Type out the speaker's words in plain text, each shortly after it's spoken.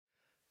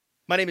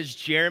My name is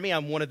Jeremy.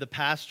 I'm one of the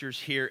pastors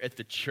here at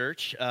the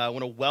church. I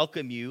want to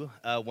welcome you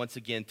once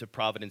again to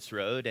Providence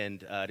Road,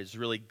 and it is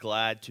really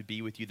glad to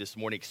be with you this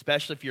morning,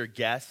 especially if you're a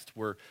guest.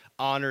 We're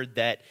honored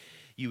that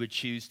you would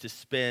choose to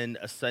spend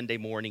a Sunday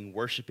morning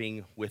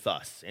worshiping with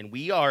us. And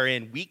we are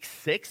in week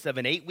 6 of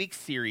an 8-week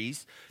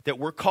series that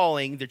we're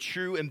calling The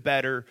True and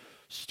Better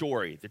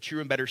Story, The True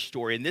and Better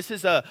Story. And this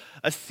is a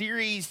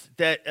series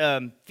that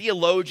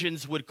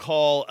theologians would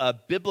call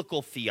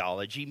biblical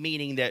theology,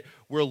 meaning that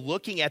we're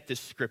looking at the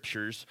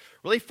scriptures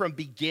really from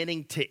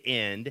beginning to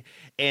end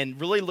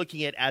and really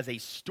looking at it as a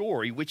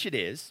story, which it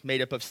is,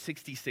 made up of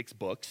 66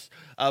 books,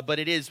 but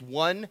it is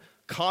one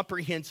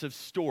comprehensive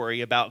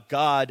story about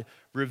God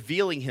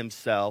revealing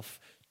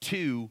himself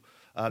to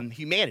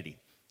humanity.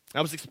 I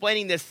was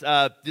explaining this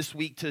this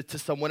week to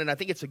someone, and I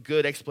think it's a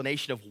good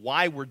explanation of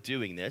why we're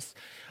doing this.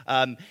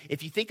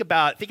 If you think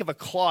of a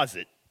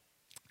closet,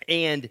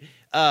 and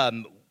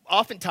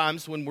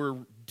oftentimes when we're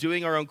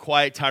doing our own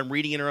quiet time,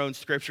 reading in our own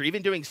scripture,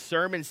 even doing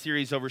sermon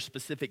series over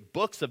specific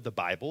books of the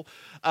Bible,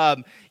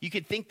 you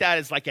could think that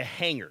as like a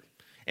hanger.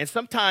 And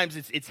sometimes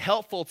it's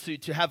helpful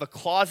to have a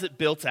closet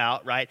built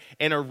out, right,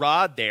 and a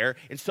rod there.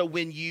 And so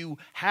when you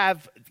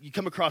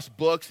come across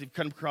books, you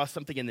come across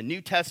something in the New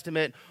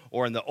Testament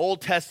or in the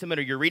Old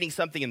Testament, or you're reading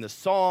something in the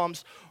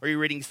Psalms, or you're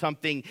reading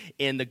something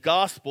in the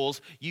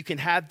Gospels, you can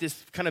have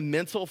this kind of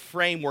mental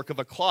framework of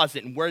a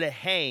closet and where to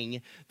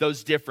hang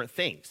those different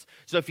things.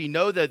 So if you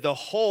know the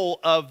whole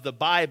of the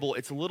Bible,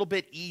 it's a little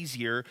bit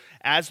easier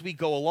as we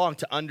go along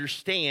to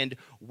understand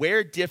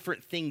where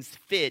different things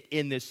fit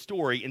in this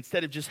story,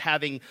 instead of just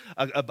having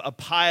a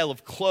pile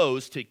of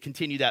clothes, to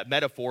continue that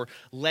metaphor,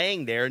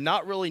 laying there,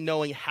 not really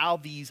knowing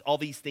how all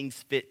these things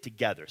fit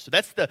together. So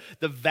that's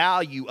the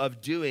value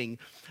of doing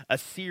a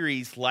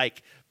series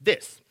like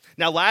this.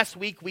 Now, last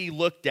week we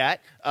looked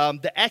at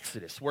the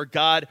Exodus, where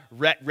God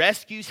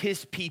rescues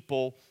his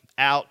people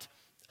out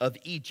of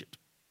Egypt.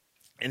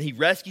 And he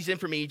rescues them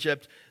from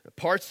Egypt,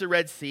 parts the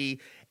Red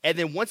Sea, and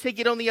then once they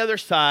get on the other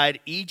side,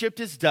 Egypt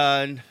is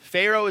done,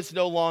 Pharaoh is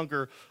no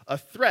longer a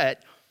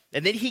threat,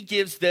 and then he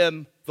gives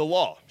them the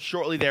law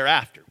shortly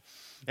thereafter.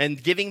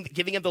 And giving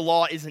them the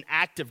law is an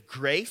act of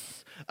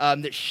grace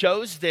that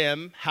shows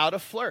them how to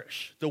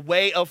flourish, the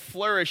way of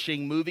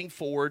flourishing moving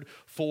forward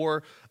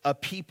for a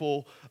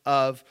people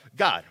of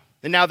God.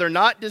 And now they're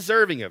not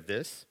deserving of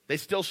this. They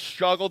still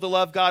struggle to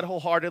love God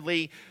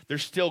wholeheartedly. They're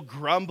still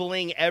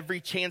grumbling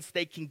every chance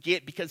they can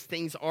get because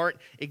things aren't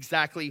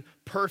exactly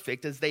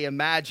perfect as they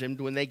imagined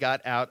when they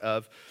got out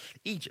of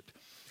Egypt.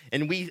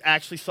 And we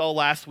actually saw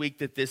last week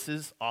that this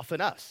is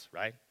often us,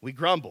 right? We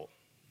grumble.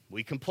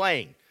 We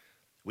complain.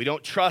 We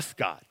don't trust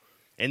God.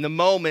 In the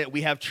moment,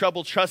 we have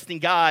trouble trusting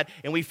God,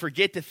 and we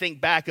forget to think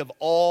back of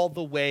all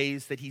the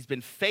ways that he's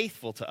been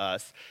faithful to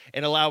us,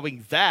 and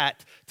allowing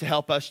that to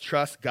help us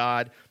trust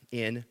God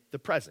in the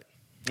present.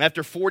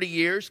 After 40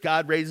 years,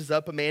 God raises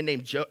up a man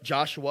named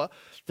Joshua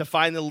to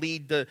finally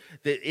lead the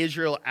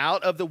Israel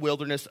out of the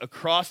wilderness,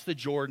 across the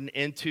Jordan,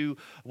 into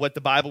what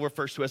the Bible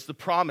refers to as the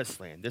Promised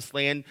Land. This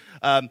land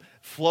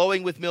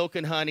flowing with milk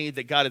and honey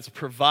that God has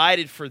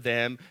provided for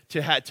them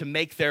to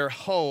make their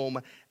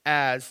home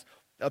as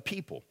a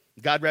people.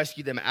 God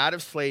rescued them out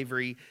of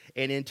slavery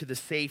and into the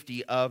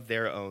safety of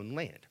their own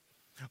land.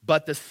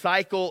 But the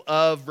cycle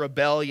of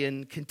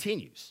rebellion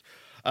continues.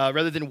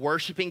 Rather than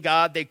worshiping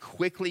God, they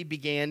quickly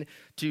began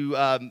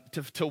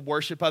to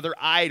worship other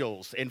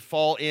idols and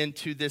fall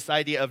into this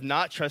idea of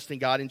not trusting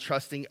God and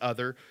trusting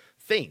other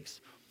things.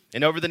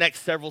 And over the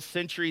next several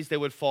centuries, they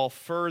would fall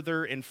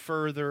further and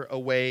further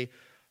away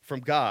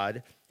from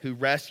God, who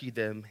rescued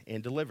them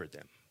and delivered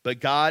them. But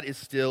God is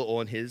still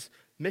on his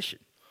mission.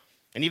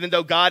 And even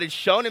though God had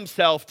shown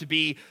himself to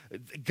be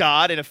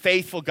God and a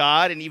faithful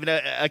God and even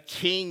a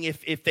king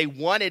if they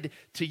wanted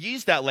to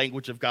use that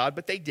language of God,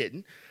 but they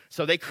didn't.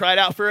 So they cried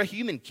out for a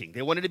human king.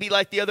 They wanted to be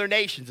like the other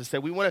nations and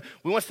said, we want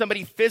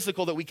somebody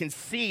physical that we can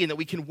see and that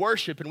we can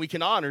worship and we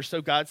can honor.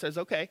 So God says,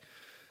 okay,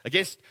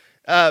 against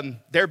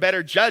their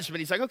better judgment,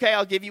 he's like, okay,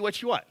 I'll give you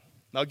what you want.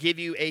 I'll give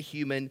you a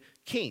human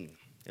king.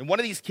 And one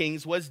of these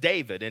kings was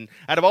David. And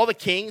out of all the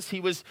kings,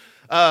 he was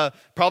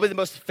probably the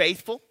most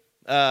faithful.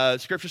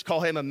 Scriptures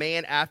call him a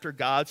man after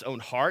God's own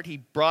heart. He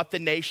brought the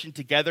nation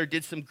together,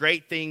 did some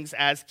great things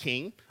as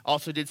king,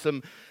 also did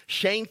some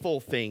shameful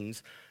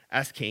things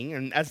as king.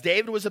 And as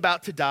David was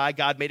about to die,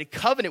 God made a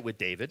covenant with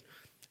David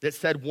that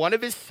said one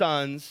of his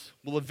sons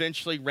will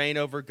eventually reign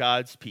over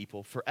God's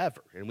people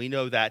forever. And we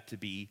know that to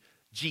be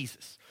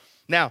Jesus.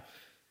 Now,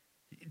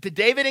 the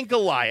David and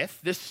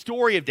Goliath, this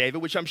story of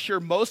David, which I'm sure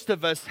most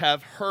of us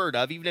have heard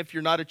of, even if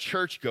you're not a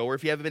churchgoer,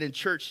 if you haven't been in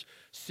church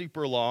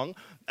super long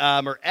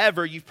or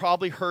ever, you've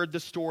probably heard the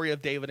story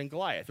of David and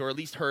Goliath, or at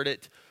least heard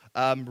it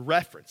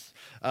referenced.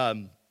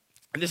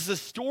 And this is a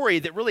story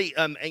that really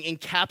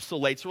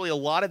encapsulates really a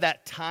lot of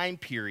that time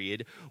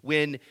period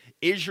when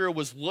Israel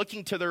was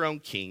looking to their own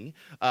king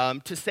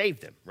to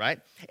save them, right?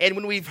 And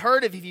when we've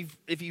heard of,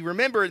 if you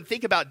remember and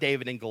think about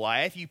David and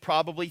Goliath, you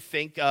probably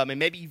think, and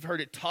maybe you've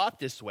heard it taught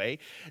this way,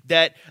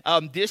 that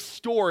this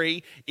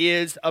story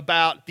is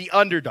about the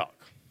underdog.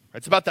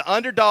 It's about the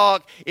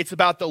underdog. It's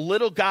about the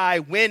little guy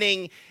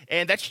winning.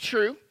 And that's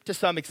true to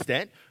some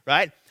extent,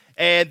 right?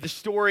 And the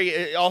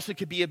story also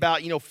could be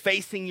about,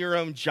 facing your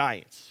own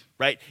giants,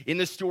 right? In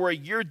the story,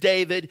 you're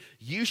David.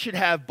 You should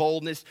have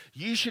boldness.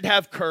 You should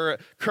have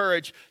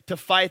courage to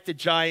fight the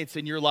giants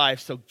in your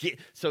life.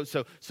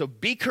 So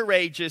be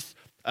courageous,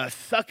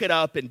 suck it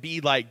up, and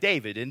be like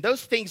David. And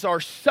those things are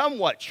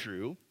somewhat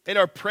true and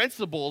are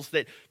principles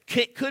that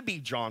could be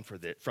drawn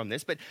from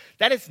this, but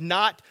that is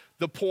not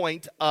the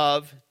point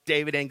of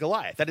David and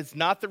Goliath. That is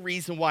not the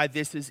reason why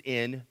this is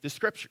in the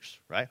scriptures,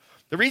 right?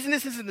 The reason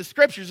this is in the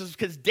scriptures is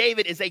because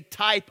David is a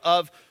type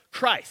of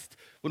Christ.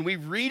 When we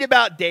read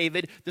about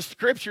David, the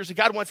scriptures,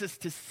 God wants us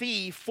to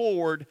see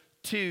forward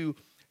to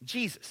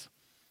Jesus.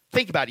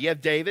 Think about it. You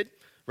have David,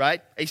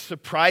 right? A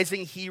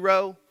surprising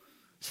hero,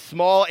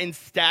 small in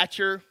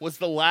stature, was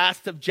the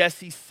last of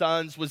Jesse's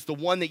sons, was the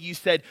one that you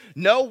said,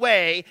 no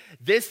way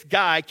this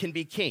guy can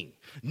be king.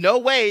 No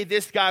way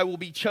this guy will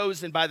be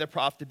chosen by the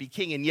prophet to be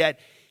king. And yet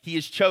he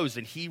is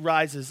chosen. He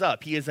rises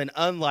up. He is an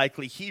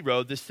unlikely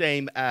hero, the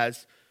same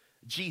as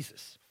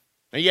Jesus.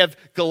 And you have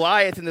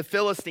Goliath and the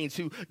Philistines,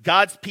 who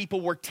God's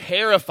people were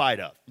terrified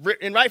of,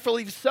 and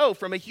rightfully so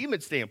from a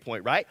human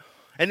standpoint, right?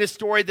 And this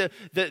story,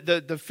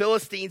 the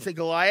Philistines and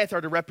Goliath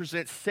are to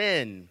represent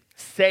sin,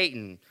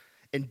 Satan,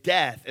 and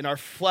death, and our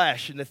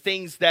flesh, and the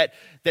things that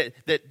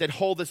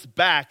hold us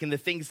back, and the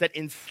things that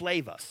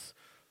enslave us.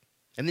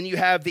 And then you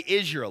have the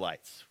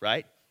Israelites,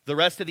 right? The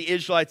rest of the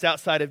Israelites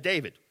outside of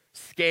David,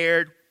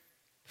 scared,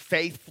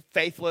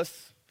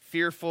 faithless,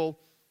 fearful,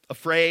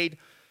 afraid,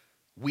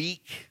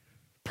 weak,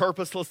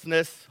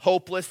 purposelessness,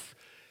 hopeless,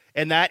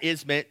 and that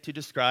is meant to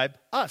describe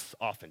us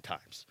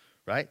oftentimes,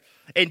 right?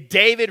 And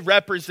David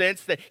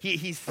represents that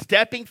he's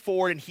stepping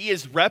forward, and he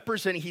is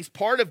representing, he's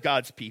part of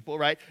God's people,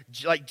 right?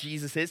 Like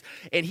Jesus is,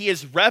 and he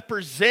is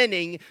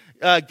representing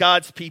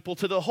God's people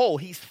to the whole.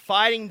 He's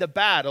fighting the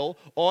battle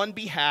on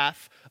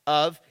behalf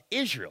of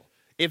Israel.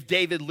 If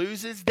David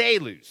loses, they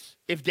lose.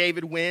 If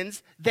David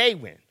wins, they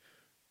win,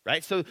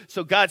 right? So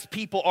God's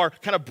people are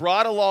kind of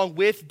brought along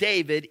with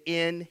David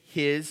in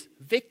his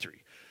victory.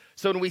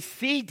 So when we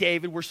see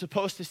David, we're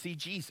supposed to see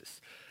Jesus.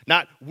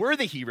 Not we're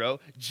the hero,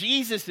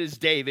 Jesus is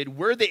David,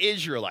 we're the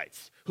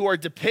Israelites who are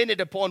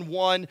dependent upon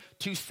one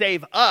to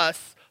save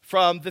us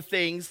from the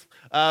things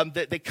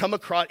that come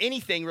across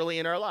anything really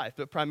in our life,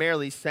 but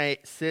primarily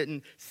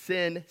sin,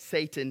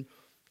 Satan,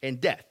 and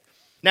death.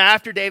 Now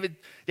after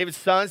David's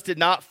sons did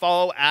not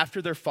follow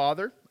after their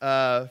father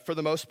for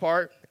the most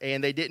part,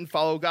 and they didn't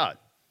follow God.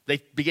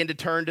 They began to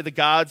turn to the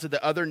gods of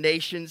the other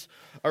nations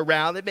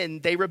around them,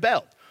 and they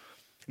rebelled.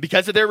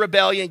 Because of their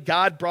rebellion,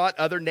 God brought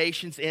other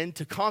nations in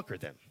to conquer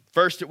them.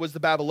 First, it was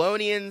the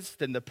Babylonians,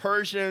 then the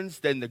Persians,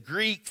 then the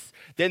Greeks,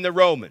 then the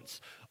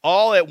Romans.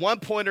 All at one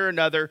point or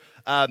another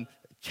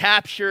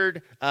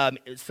captured,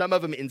 some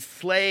of them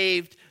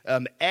enslaved,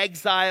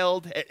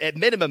 exiled, at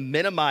minimum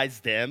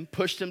minimized them,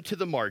 pushed them to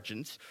the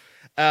margins.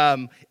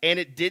 And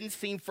it didn't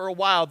seem for a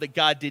while that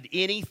God did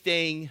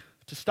anything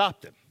to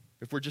stop them.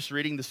 If we're just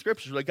reading the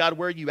scriptures, we're like, God,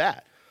 where are you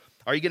at?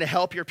 Are you going to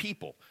help your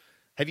people?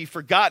 Have you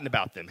forgotten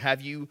about them?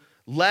 Have you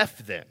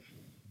left them?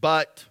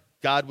 But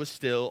God was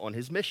still on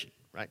his mission,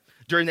 right?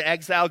 During the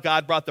exile,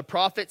 God brought the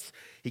prophets.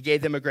 He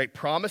gave them a great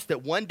promise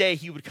that one day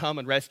he would come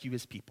and rescue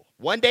his people.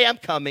 One day I'm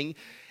coming,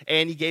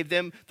 and he gave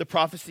them the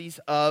prophecies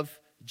of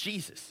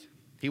Jesus.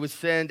 He would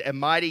send a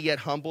mighty yet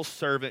humble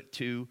servant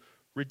to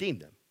redeem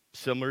them,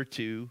 similar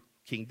to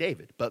King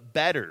David, but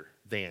better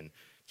than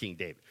King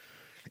David.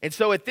 And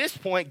so at this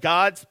point,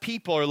 God's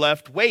people are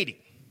left waiting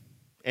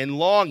and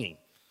longing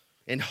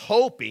and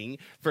hoping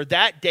for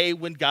that day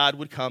when God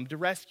would come to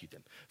rescue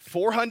them.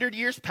 400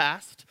 years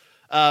passed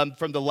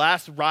from the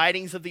last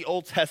writings of the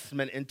Old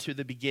Testament into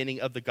the beginning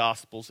of the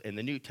Gospels in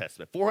the New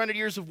Testament. 400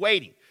 years of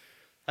waiting.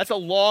 That's a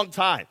long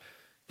time.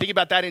 Think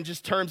about that in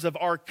just terms of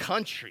our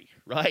country,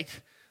 right?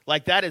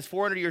 Like that is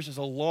 400 years is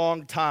a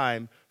long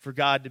time for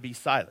God to be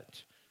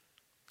silent.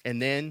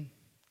 And then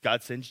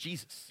God sends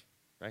Jesus,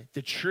 right?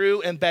 The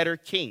true and better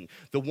king,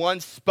 the one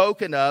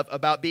spoken of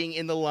about being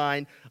in the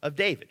line of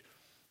David.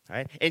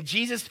 Right? And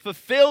Jesus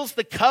fulfills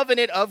the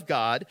covenant of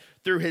God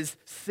through his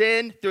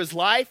sin, through his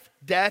life,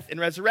 death, and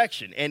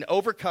resurrection, and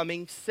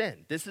overcoming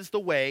sin. This is the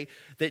way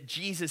that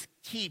Jesus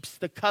keeps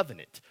the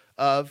covenant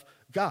of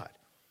God.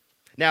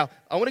 Now,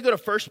 I want to go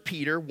to 1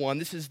 Peter 1.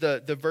 This is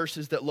the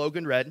verses that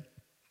Logan read.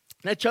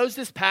 And I chose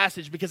this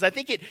passage because I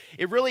think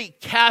it really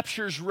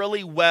captures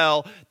really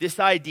well this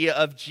idea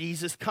of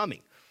Jesus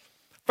coming.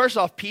 First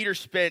off, Peter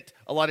spent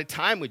a lot of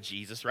time with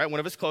Jesus, right? One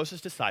of his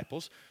closest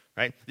disciples.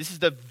 Right? This is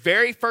the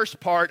very first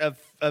part of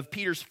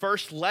Peter's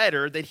first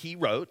letter that he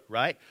wrote,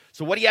 right?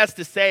 So what he has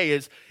to say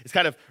is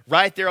kind of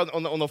right there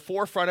on the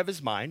forefront of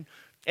his mind.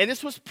 And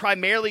this was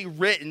primarily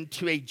written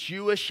to a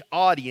Jewish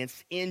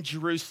audience in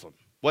Jerusalem,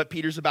 what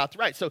Peter's about to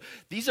write. So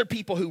these are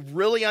people who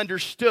really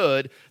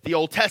understood the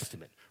Old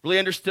Testament, really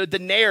understood the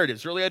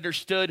narratives, really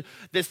understood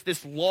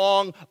this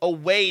long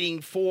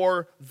awaiting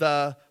for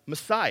the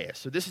Messiah.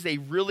 So this is a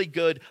really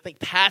good, I think,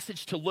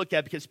 passage to look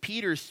at because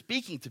Peter is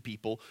speaking to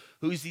people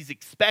who he's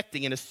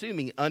expecting and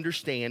assuming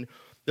understand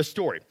the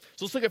story.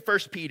 So let's look at 1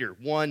 Peter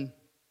 1,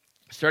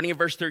 starting at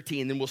verse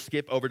 13, then we'll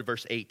skip over to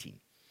verse 18.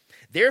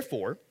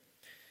 Therefore,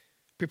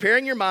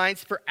 preparing your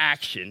minds for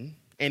action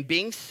and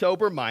being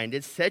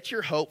sober-minded, set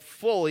your hope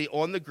fully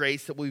on the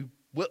grace that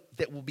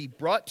will be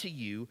brought to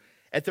you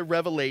at the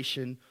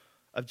revelation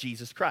of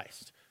Jesus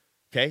Christ.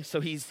 Okay,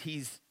 so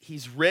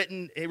he's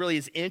written, really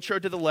his intro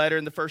to the letter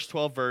in the first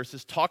 12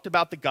 verses, talked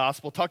about the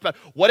gospel, talked about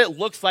what it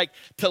looks like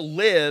to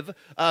live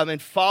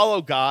and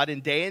follow God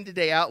in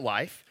day out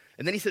life.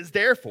 And then he says,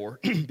 therefore,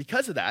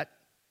 because of that,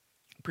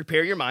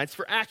 prepare your minds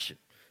for action.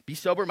 Be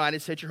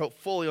sober-minded, set your hope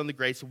fully on the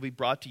grace that will be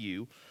brought to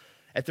you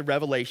at the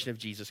revelation of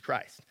Jesus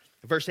Christ.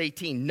 Verse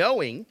 18,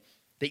 knowing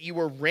that you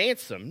were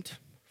ransomed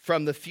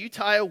from the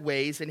futile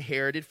ways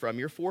inherited from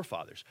your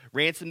forefathers.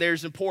 Ransom there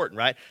is important,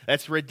 right?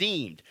 That's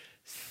redeemed,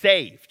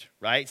 saved,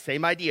 right?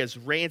 Same idea as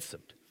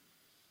ransomed.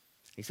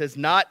 He says,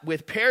 not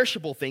with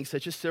perishable things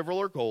such as silver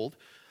or gold,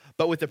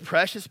 but with the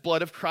precious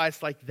blood of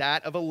Christ like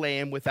that of a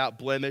lamb without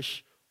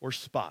blemish or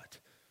spot,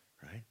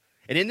 right?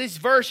 And in these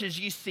verses,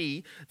 you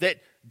see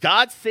that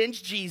God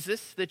sends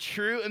Jesus, the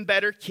true and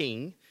better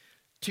king,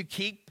 to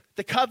keep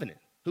the covenant,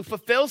 who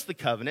fulfills the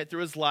covenant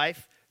through his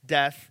life,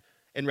 death,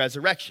 and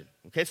resurrection.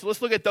 Okay, so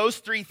let's look at those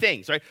three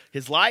things, right?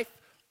 His life,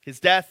 his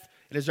death,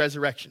 and his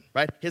resurrection,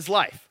 right? His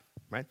life,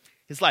 right?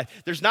 His life.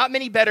 There's not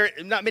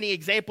many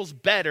examples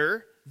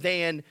better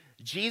than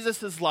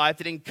Jesus' life,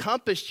 that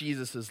encompass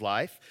Jesus'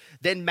 life,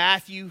 than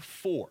Matthew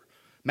 4.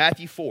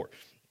 Matthew 4.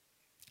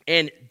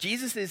 And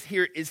Jesus is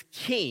here as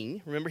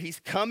king. Remember,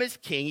 he's come as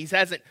king. He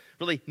hasn't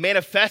really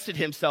manifested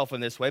himself in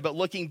this way, but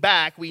looking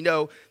back, we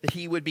know that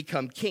he would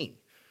become king,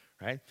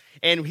 right?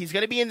 And he's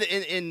going to be in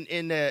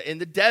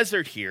the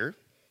desert here,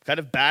 kind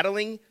of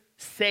battling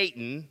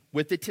Satan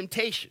with the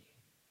temptation,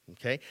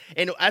 okay?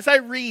 And as I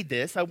read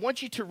this, I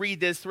want you to read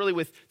this really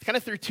with kind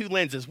of through two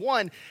lenses.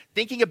 One,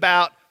 thinking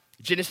about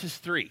Genesis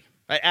 3,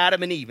 right?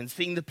 Adam and Eve, and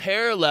seeing the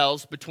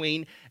parallels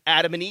between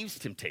Adam and Eve's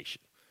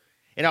temptation.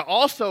 And I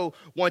also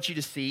want you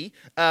to see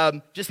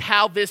just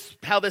how this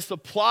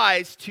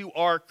applies to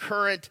our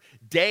current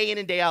day in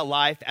and day out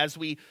life as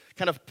we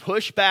kind of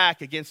push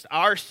back against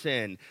our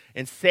sin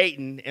and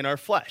Satan and our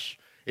flesh.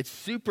 It's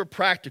super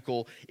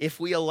practical if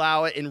we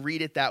allow it and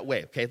read it that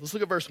way. Okay, let's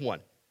look at verse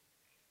 1.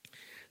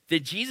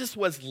 That Jesus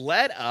was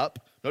led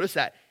up, notice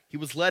that, he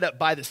was led up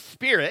by the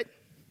Spirit,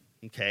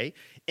 okay,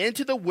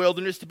 into the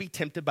wilderness to be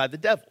tempted by the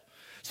devil.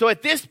 So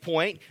at this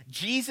point,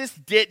 Satan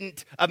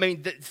didn't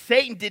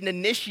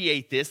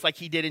initiate this like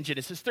he did in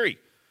Genesis 3,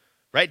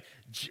 right?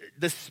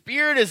 The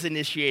Spirit is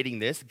initiating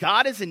this.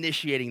 God is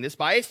initiating this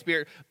by His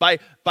Spirit by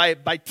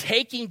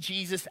taking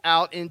Jesus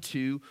out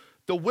into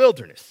the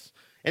wilderness.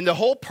 And the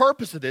whole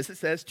purpose of this, it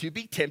says, to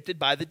be tempted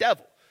by the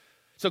devil.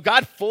 So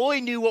God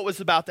fully knew what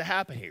was about to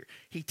happen here.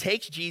 He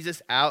takes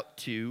Jesus out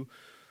to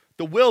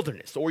the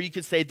wilderness, or you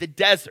could say the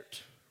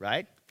desert,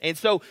 right? And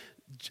so,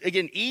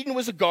 again, Eden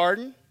was a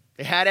garden.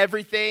 It had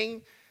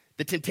everything.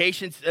 The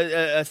temptations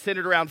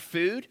centered around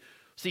food.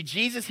 See,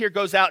 Jesus here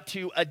goes out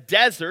to a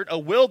desert, a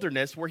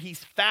wilderness, where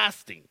he's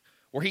fasting,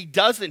 where he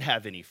doesn't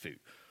have any food.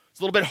 It's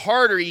a little bit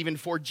harder even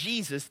for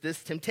Jesus,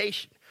 this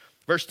temptation.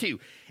 Verse 2,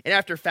 and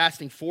after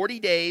fasting 40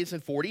 days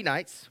and 40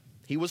 nights,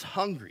 he was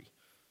hungry.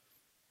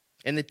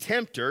 And the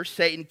tempter,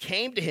 Satan,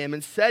 came to him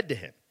and said to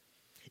him,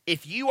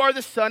 if you are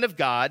the Son of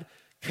God,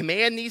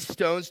 command these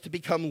stones to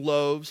become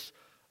loaves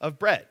of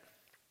bread.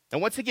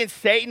 And once again,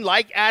 Satan,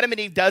 like Adam and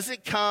Eve,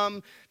 doesn't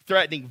come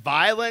threatening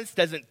violence,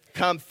 doesn't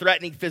come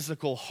threatening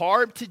physical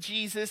harm to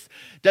Jesus,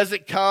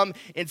 doesn't come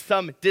in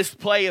some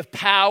display of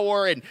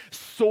power and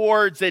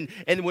swords and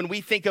when we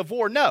think of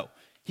war. No,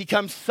 he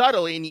comes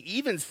subtly, and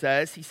he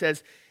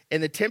says,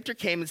 and the tempter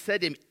came and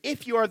said to him,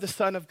 if you are the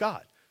Son of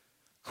God,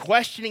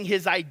 questioning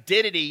his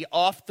identity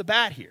off the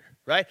bat here,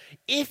 right?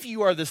 If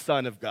you are the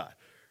Son of God,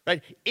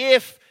 right?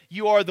 If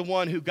you are the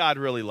one who God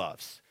really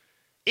loves.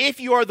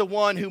 If you are the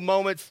one who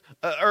moments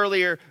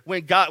earlier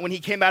when he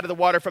came out of the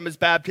water from his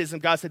baptism,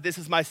 God said, this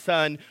is my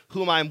son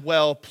whom I'm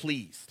well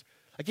pleased.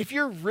 Like if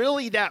you're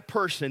really that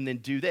person, then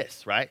do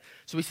this, right?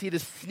 So we see the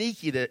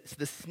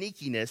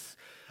sneakiness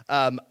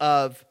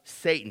of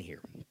Satan here.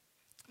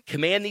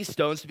 Command these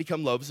stones to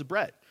become loaves of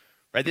bread.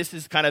 Right, this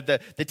is kind of the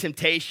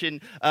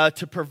temptation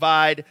to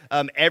provide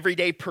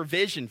everyday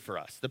provision for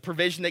us, the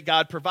provision that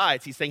God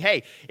provides. He's saying,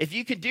 hey, if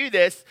you can do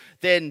this,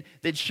 then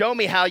show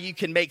me how you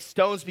can make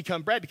stones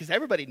become bread, because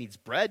everybody needs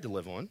bread to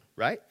live on,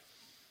 right?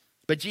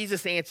 But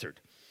Jesus answered,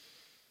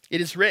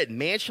 it is written,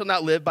 man shall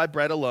not live by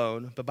bread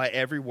alone, but by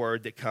every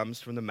word that comes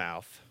from the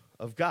mouth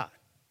of God.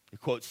 He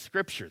quotes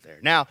scripture there.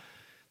 Now,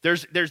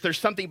 there's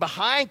something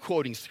behind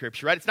quoting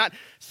scripture, right? It's not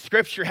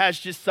scripture has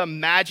just some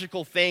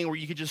magical thing where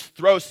you could just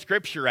throw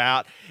scripture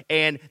out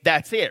and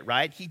that's it,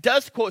 right? He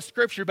does quote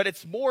scripture, but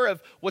it's more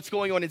of what's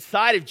going on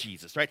inside of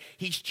Jesus, right?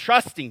 He's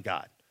trusting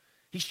God.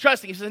 He's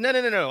trusting. He says,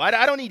 no. I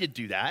don't need to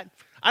do that.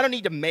 I don't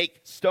need to make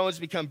stones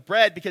become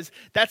bread, because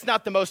that's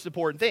not the most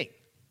important thing.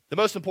 The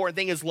most important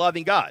thing is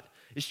loving God,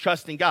 is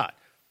trusting God,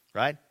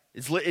 right?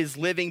 is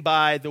living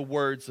by the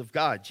words of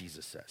God,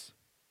 Jesus says.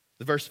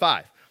 The verse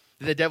 5,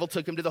 the devil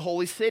took him to the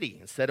holy city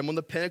and set him on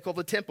the pinnacle of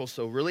the temple,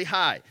 so really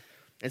high,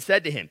 and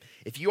said to him,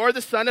 if you are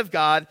the Son of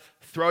God,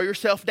 throw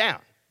yourself down,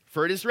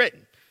 for it is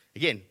written.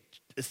 Again,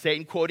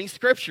 Satan quoting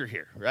scripture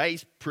here, right?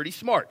 He's pretty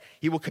smart.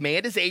 He will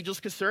command his angels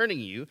concerning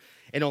you,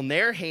 and on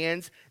their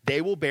hands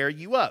they will bear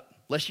you up,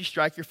 lest you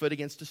strike your foot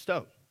against a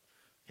stone.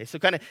 Okay, so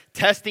kind of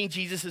testing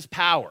Jesus'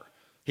 power,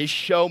 his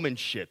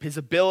showmanship, his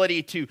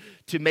ability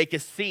to make a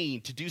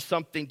scene, to do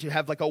something, to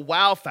have like a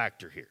wow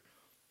factor here.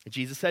 And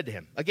Jesus said to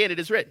him, again, it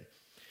is written,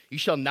 you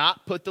shall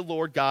not put the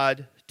Lord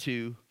God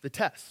to the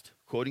test.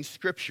 Quoting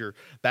scripture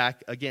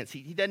back against.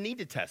 He doesn't need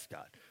to test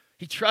God.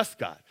 He trusts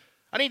God.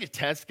 I need to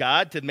test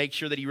God to make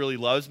sure that he really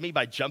loves me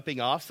by jumping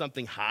off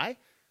something high.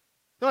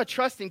 No, I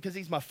trust him because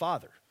he's my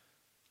father.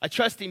 I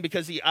trust him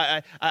because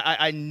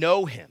I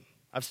know him.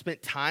 I've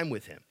spent time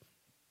with him.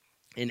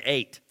 In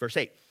verse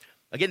 8.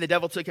 Again, the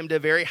devil took him to a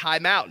very high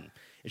mountain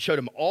and showed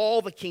him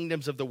all the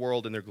kingdoms of the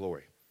world and their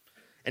glory.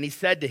 And he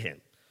said to him,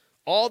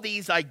 all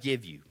these I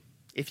give you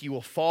if you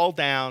will fall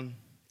down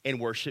and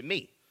worship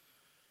me.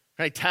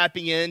 Right,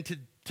 tapping into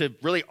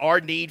really our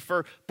need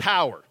for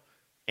power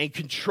and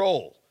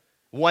control,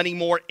 wanting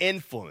more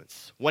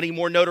influence, wanting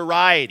more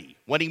notoriety,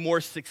 wanting more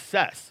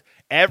success,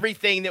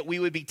 everything that we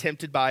would be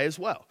tempted by as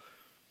well.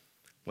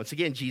 Once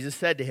again, Jesus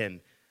said to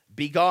him,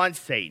 begone,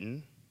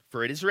 Satan,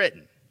 for it is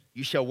written,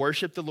 you shall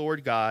worship the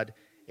Lord God,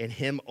 and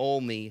him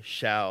only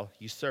shall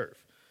you serve.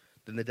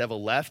 Then the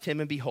devil left him,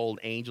 and behold,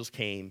 angels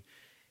came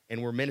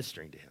and were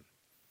ministering to him.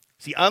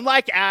 See,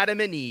 unlike Adam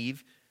and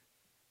Eve,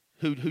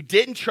 who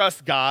didn't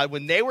trust God,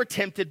 when they were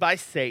tempted by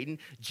Satan,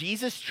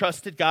 Jesus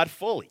trusted God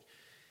fully.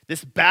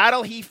 This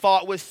battle he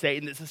fought with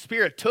Satan, that the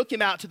Spirit took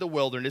him out to the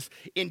wilderness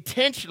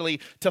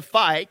intentionally to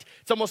fight.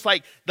 It's almost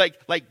like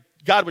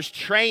God was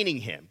training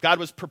him. God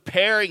was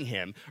preparing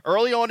him.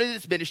 Early on in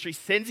his ministry,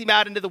 sends him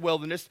out into the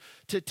wilderness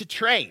to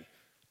train,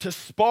 to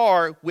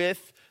spar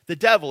with the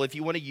devil, if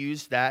you want to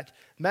use that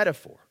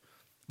metaphor.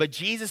 But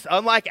Jesus,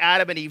 unlike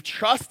Adam and Eve,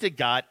 trusted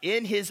God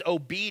in his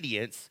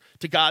obedience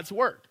to God's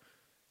word.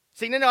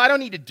 Saying, no, I don't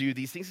need to do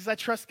these things because I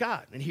trust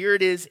God. And here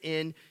it is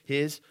in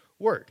his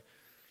word.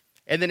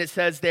 And then it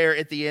says there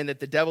at the end that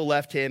the devil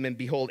left him, and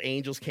behold,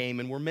 angels came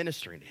and were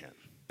ministering to him.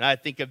 And I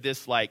think of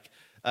this like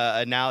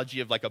analogy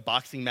of like a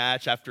boxing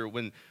match after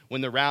when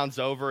the round's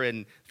over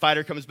and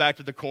fighter comes back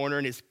to the corner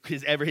and his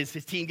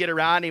team get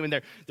around him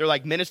and they're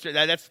like ministering.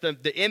 That's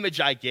the image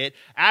I get.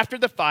 After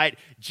the fight,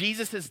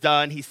 Jesus is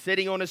done. He's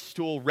sitting on a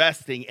stool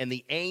resting, and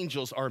the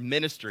angels are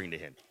ministering to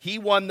him. He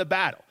won the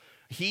battle.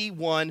 He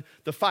won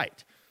the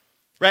fight.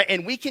 Right?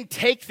 And we can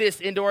take this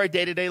into our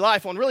day-to-day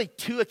life on really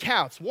two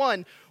accounts.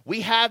 One,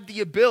 we have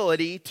the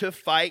ability to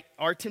fight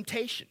our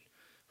temptation,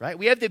 right?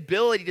 We have the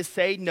ability to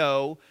say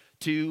no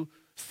to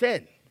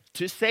sin,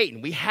 to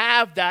Satan. We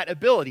have that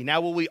ability. Now,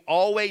 will we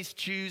always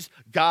choose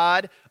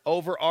God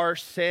over our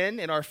sin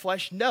and our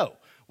flesh? No,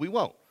 we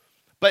won't.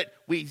 But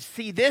we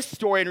see this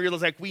story and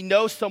realize like we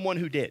know someone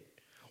who did.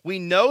 We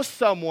know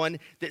someone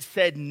that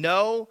said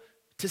no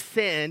to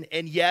sin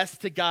and yes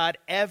to God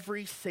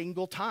every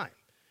single time.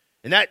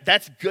 And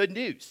that's good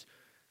news.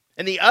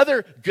 And the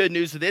other good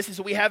news of this is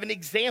that we have an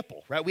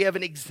example, right? We have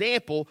an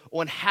example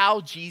on how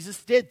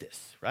Jesus did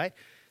this, right?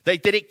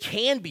 That it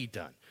can be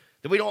done.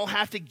 That we don't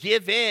have to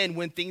give in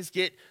when things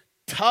get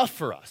tough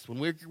for us, when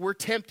we're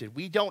tempted.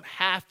 We don't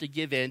have to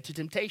give in to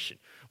temptation.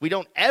 We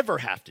don't ever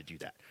have to do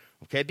that,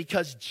 okay?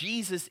 Because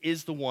Jesus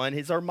is the one,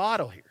 is our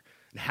model here,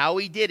 and how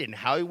he did it and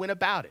how he went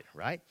about it,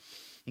 right?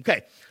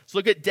 Okay, let's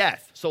look at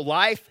death. So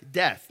life,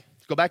 death.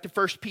 Let's go back to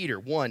 1 Peter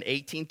 1,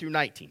 18 through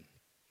 19.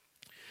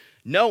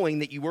 Knowing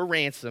that you were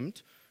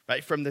ransomed,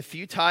 right, from the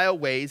futile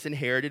ways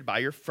inherited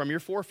from your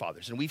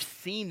forefathers. And we've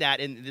seen that,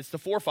 and it's the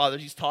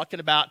forefathers. He's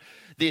talking about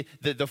the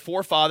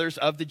forefathers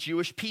of the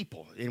Jewish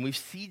people. And we've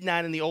seen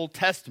that in the Old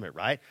Testament,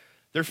 right?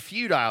 They're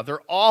futile.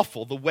 They're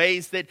awful. The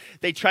ways that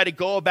they try to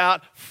go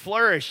about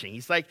flourishing.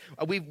 He's like,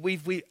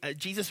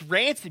 Jesus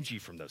ransomed you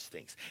from those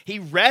things. He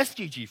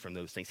rescued you from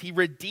those things. He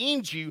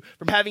redeemed you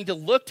from having to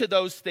look to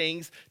those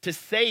things to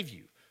save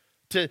you,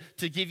 to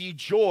give you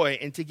joy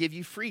and to give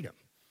you freedom.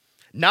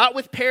 Not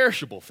with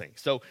perishable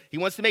things. So he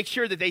wants to make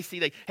sure that they see,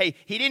 like, hey,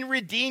 he didn't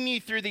redeem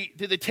you through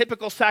the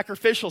typical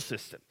sacrificial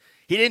system.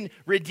 He didn't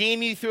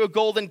redeem you through a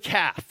golden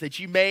calf that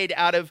you made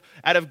out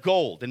of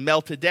gold and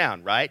melted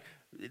down, right?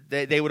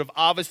 They would have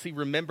obviously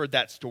remembered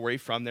that story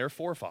from their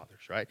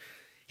forefathers, right?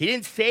 He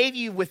didn't save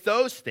you with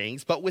those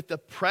things, but with the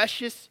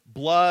precious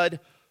blood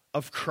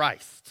of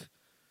Christ,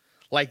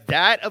 like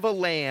that of a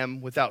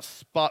lamb without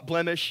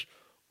blemish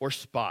or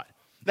spot.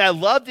 Now, I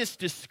love this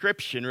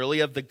description, really,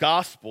 of the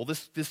gospel,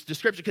 this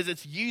description, because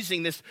it's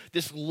using this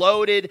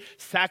loaded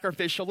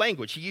sacrificial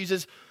language. He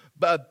uses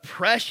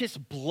precious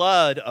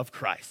blood of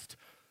Christ.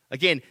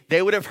 Again,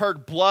 they would have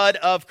heard blood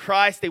of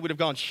Christ. They would have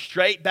gone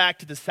straight back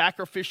to the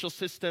sacrificial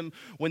system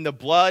when the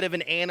blood of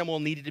an animal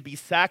needed to be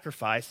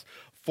sacrificed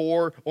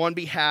on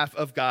behalf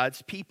of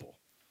God's people.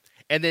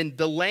 And then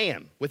the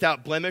lamb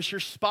without blemish or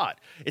spot.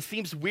 It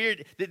seems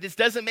weird that this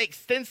doesn't make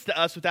sense to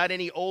us without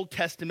any Old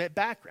Testament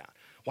background.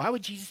 Why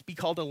would Jesus be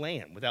called a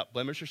lamb without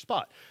blemish or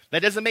spot?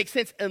 That doesn't make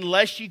sense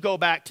unless you go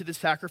back to the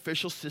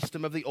sacrificial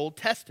system of the Old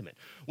Testament.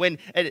 When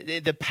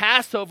the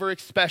Passover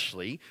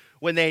especially,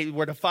 when they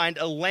were to find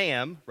a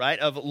lamb, right,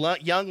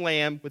 young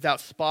lamb without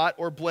spot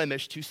or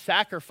blemish to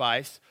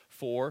sacrifice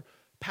for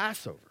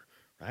Passover,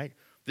 right?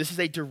 This is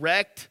a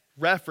direct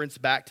reference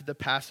back to the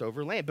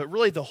Passover lamb, but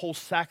really the whole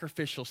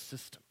sacrificial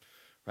system,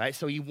 right?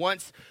 So he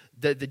wants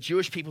the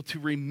Jewish people to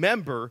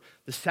remember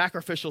the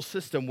sacrificial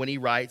system when he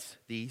writes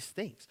these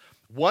things.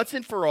 Once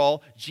and for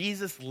all,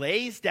 Jesus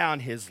lays down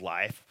his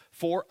life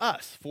for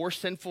us, for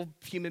sinful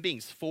human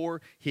beings,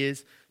 for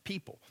his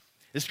people.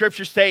 The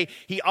scriptures say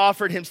he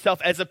offered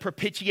himself as a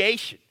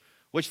propitiation,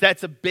 which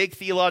that's a big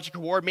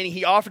theological word, meaning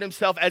he offered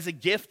himself as a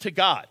gift to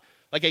God,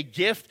 like a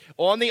gift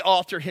on the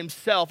altar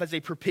himself as a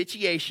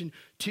propitiation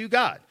to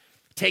God,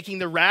 taking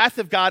the wrath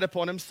of God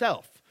upon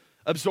himself,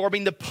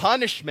 absorbing the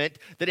punishment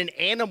that an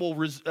animal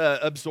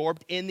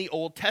absorbed in the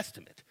Old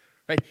Testament,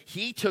 right?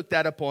 He took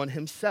that upon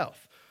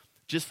himself,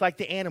 just like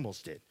the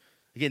animals did.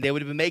 Again, they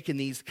would have been making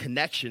these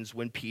connections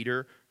when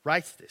Peter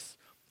writes this.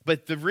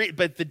 But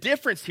the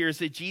difference here is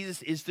that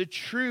Jesus is the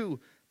true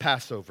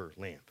Passover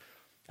lamb.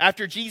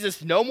 After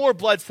Jesus, no more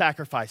blood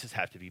sacrifices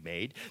have to be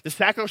made. The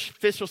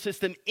sacrificial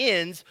system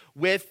ends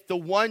with the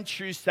one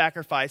true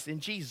sacrifice in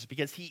Jesus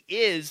because he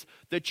is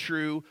the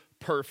true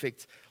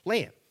perfect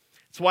lamb.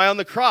 That's why on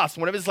the cross,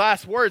 one of his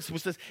last words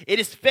was this: "It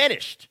is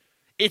finished.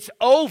 It's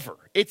over.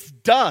 It's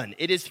done.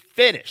 It is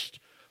finished."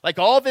 Like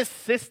all this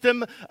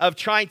system of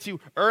trying to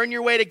earn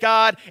your way to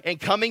God and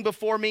coming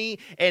before me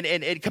and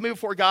coming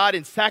before God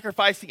and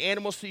sacrificing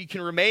animals so you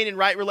can remain in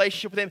right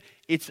relationship with him,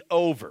 it's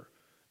over.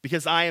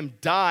 Because I am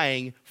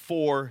dying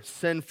for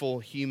sinful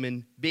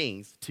human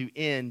beings to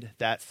end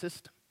that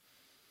system.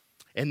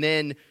 And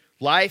then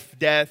life,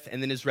 death, and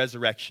then his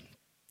resurrection.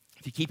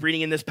 If you keep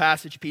reading in this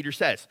passage, Peter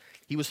says,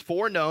 he was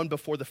foreknown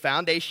before the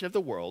foundation of the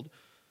world,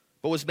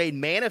 but was made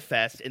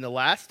manifest in the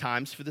last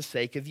times for the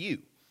sake of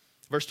you.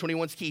 Verse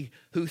 21 is key.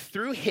 Who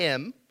through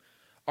him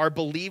are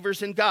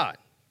believers in God,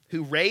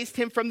 who raised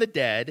him from the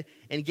dead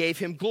and gave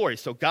him glory.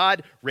 So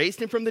God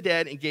raised him from the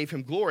dead and gave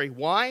him glory.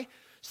 Why?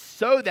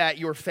 So that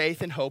your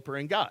faith and hope are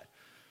in God.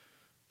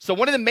 So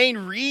one of the main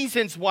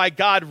reasons why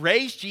God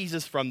raised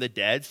Jesus from the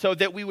dead, so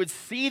that we would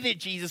see that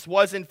Jesus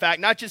was in fact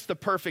not just the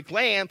perfect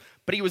lamb,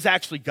 but he was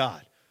actually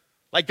God.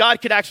 Like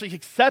God could actually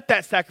accept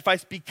that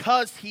sacrifice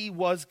because he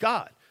was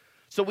God.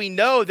 So we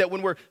know that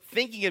when we're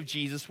thinking of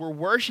Jesus, we're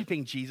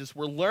worshiping Jesus,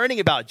 we're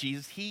learning about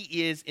Jesus,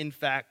 he is in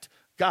fact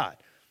God.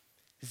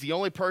 He's the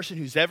only person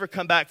who's ever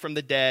come back from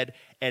the dead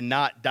and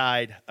not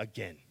died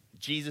again.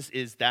 Jesus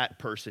is that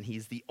person.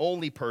 He's the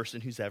only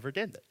person who's ever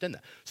done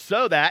that.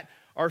 So that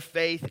our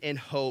faith and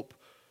hope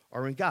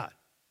are in God.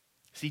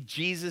 See,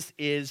 Jesus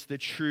is the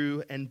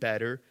true and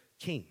better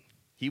king.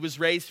 He was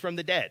raised from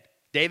the dead.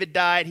 David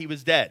died, he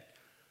was dead.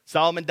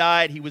 Solomon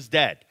died, he was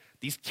dead.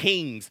 These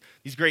kings,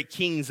 these great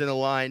kings in the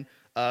line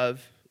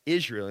of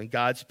Israel and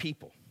God's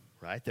people,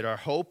 right? That our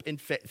hope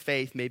and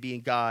faith may be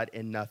in God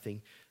and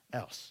nothing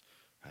else,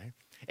 right?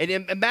 And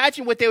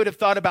imagine what they would have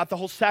thought about the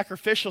whole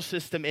sacrificial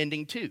system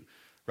ending too,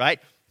 right?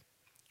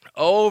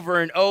 Over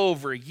and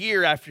over,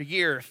 year after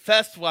year,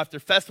 festival after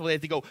festival, they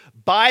had to go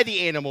buy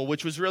the animal,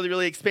 which was really,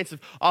 really expensive,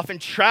 often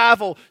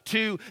travel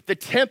to the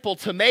temple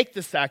to make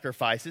the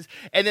sacrifices,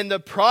 and then the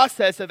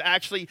process of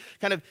actually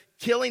kind of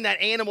killing that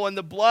animal and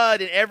the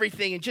blood and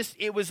everything, and just,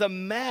 it was a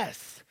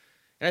mess.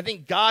 And I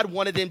think God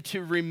wanted them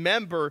to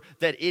remember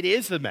that it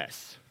is a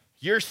mess.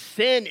 Your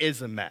sin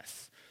is a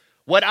mess.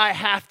 What I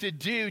have to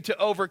do to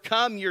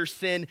overcome your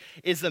sin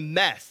is a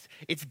mess.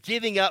 It's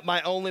giving up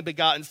my only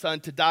begotten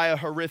son to die a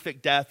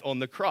horrific death on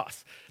the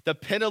cross. The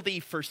penalty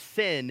for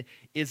sin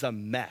is a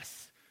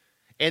mess.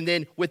 And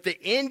then with the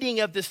ending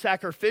of the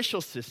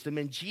sacrificial system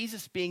and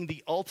Jesus being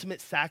the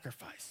ultimate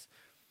sacrifice,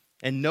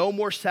 and no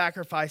more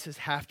sacrifices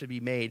have to be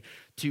made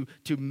to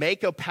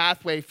make a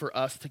pathway for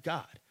us to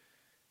God.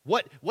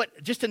 What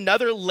just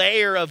another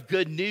layer of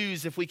good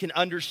news if we can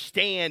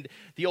understand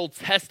the Old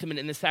Testament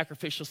and the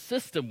sacrificial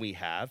system we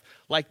have,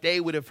 like they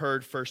would have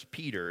heard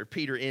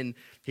Peter in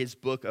his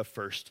book of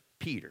 1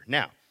 Peter.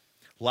 Now,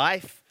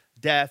 life,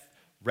 death,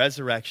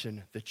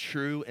 resurrection, the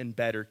true and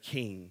better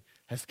king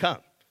has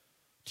come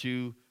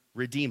to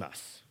redeem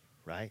us,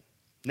 right?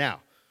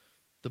 Now,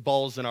 the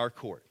ball's in our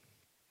court.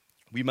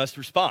 We must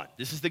respond.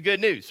 This is the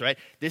good news, right?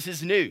 This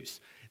is news.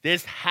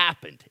 This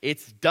happened.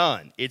 It's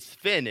done. It's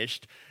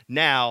finished.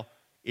 Now,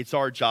 it's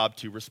our job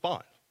to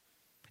respond.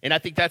 And I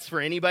think that's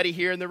for anybody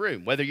here in the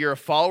room, whether you're a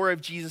follower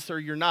of Jesus or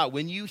you're not.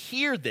 When you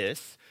hear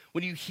this,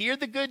 when you hear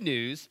the good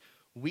news,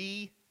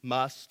 we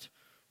must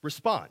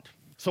respond.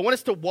 So I want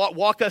us to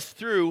walk us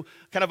through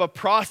kind of a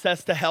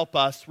process to help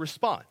us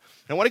respond.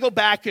 And I want to go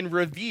back and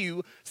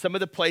review some of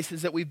the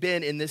places that we've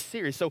been in this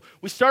series. So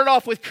we started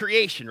off with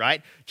creation,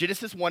 right?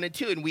 Genesis 1 and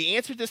 2. And we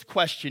answered this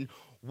question,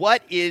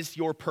 what is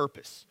your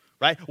purpose?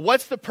 Right?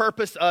 What's the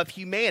purpose of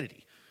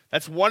humanity?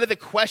 That's one of the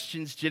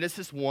questions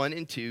Genesis 1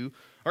 and 2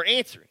 are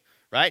answering,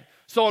 right?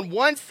 So on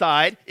one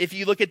side, if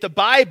you look at the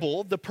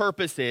Bible, the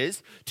purpose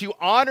is to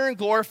honor and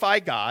glorify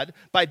God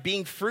by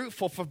being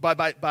fruitful,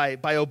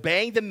 by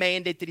obeying the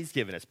mandate that he's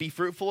given us. Be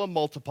fruitful and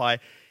multiply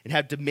and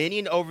have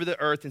dominion over the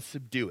earth and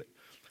subdue it.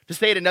 To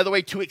say it another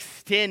way, to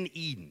extend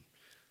Eden.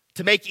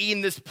 To make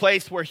Eden this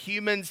place where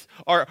humans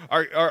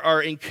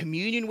are in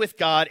communion with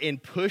God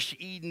and push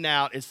Eden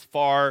out as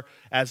far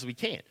as we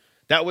can.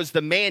 That was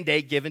the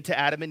mandate given to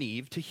Adam and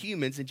Eve, to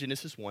humans in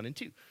Genesis 1 and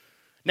 2.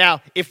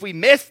 Now, if we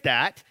miss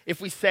that, if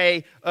we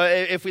say,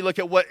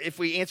 if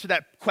we answer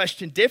that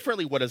question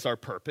differently, what is our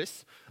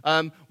purpose?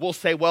 We'll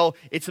say, well,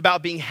 it's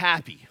about being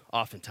happy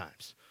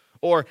oftentimes.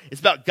 Or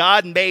it's about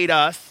God made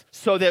us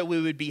so that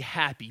we would be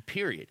happy,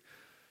 period.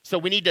 So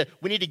we need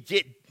to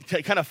get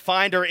to kind of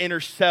find our inner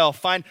self,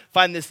 find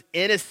this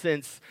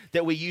innocence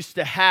that we used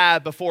to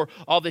have before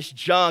all this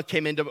junk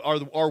came into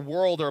our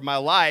world or my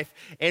life,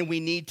 and we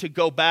need to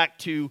go back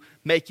to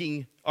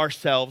making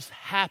ourselves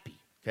happy,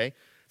 okay?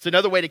 It's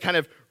another way to kind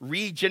of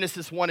read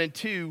Genesis 1 and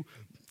 2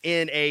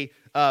 in a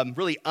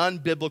really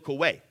unbiblical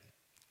way.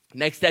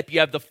 Next up, you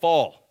have the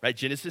fall, right?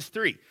 Genesis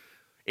 3.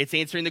 It's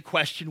answering the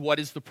question, what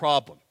is the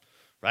problem,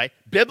 right?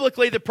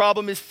 Biblically, the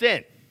problem is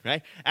sin,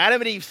 right?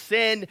 Adam and Eve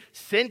sinned.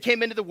 Sin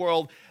came into the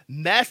world,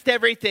 messed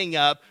everything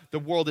up. The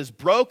world is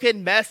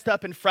broken, messed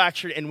up, and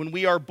fractured. And when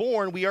we are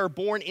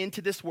born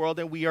into this world,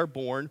 and we are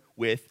born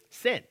with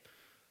sin.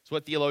 It's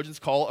what theologians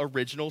call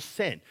original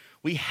sin.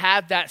 We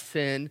have that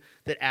sin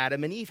that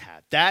Adam and Eve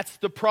had. That's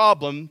the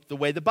problem, the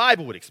way the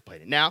Bible would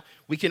explain it. Now,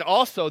 we can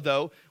also,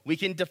 though, we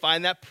can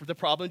define the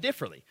problem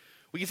differently.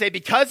 We can say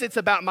because it's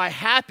about my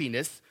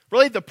happiness,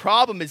 really the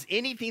problem is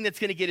anything that's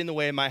going to get in the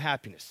way of my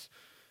happiness.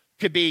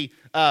 Could be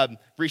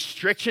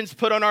restrictions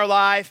put on our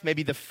life,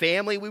 maybe the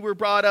family we were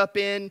brought up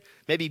in,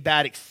 maybe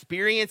bad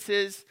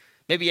experiences,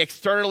 maybe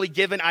externally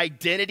given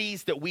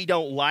identities that we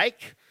don't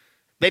like.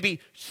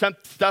 Maybe some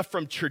stuff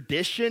from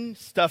tradition,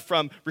 stuff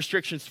from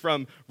restrictions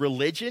from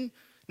religion.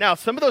 Now,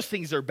 some of those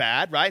things are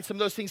bad, right? Some of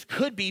those things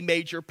could be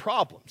major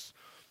problems,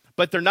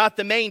 but they're not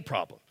the main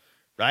problem,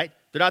 right?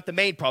 They're not the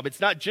main problem.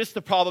 It's not just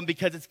the problem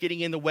because it's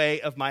getting in the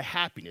way of my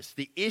happiness.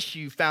 The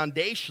issue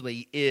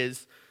foundationally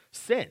is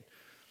sin.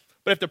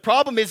 But if the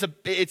problem is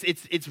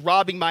it's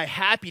robbing my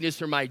happiness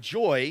or my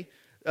joy,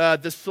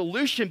 the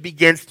solution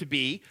begins to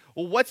be,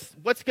 well,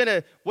 what's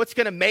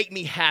gonna make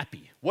me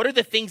happy? What are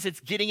the things that's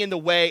getting in the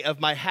way of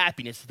my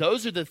happiness?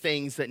 Those are the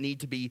things that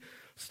need to be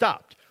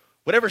stopped.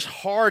 Whatever's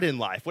hard in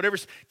life,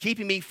 whatever's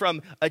keeping me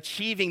from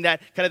achieving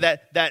that kind of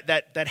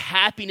that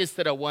happiness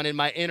that I want in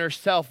my inner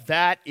self,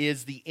 that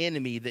is the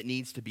enemy that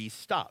needs to be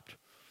stopped.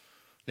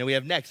 Now we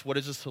have next, what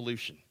is the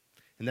solution?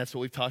 And that's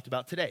what we've talked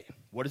about today.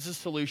 What is the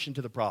solution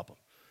to the problem?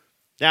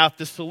 Now, if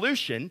the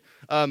solution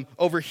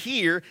over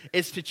here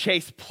is to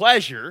chase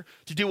pleasure,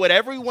 to do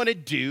whatever we want to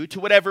do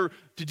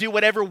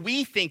whatever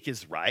we think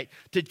is right,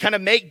 to kind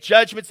of make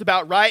judgments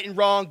about right and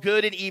wrong,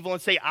 good and evil,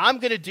 and say, I'm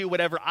going to do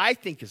whatever I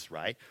think is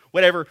right,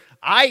 whatever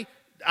I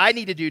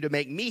need to do to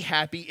make me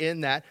happy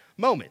in that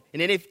moment. And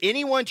then if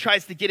anyone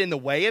tries to get in the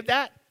way of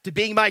that, to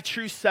being my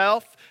true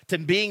self, to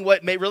being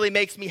what really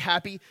makes me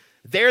happy,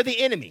 they're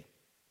the enemy.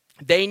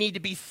 They need to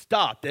be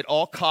stopped at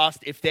all costs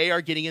if they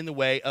are getting in the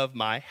way of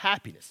my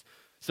happiness.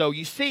 So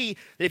you see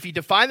that if you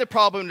define the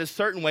problem in a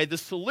certain way, the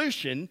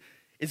solution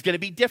is going to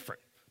be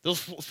different. The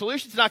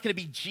solution is not going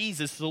to be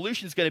Jesus. The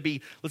solution is going to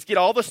be, let's get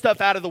all the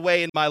stuff out of the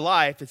way in my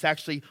life that's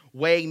actually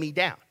weighing me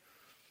down.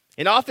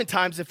 And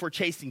oftentimes, if we're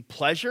chasing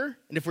pleasure,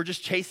 and if we're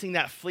just chasing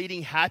that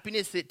fleeting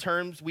happiness,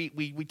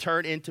 we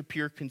turn into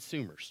pure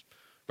consumers,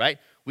 right?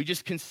 We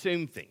just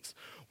consume things.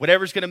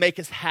 Whatever's going to make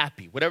us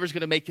happy, whatever's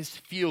going to make us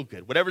feel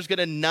good, whatever's going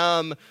to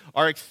numb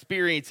our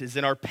experiences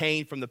and our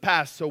pain from the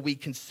past, so we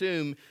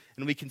consume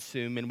and we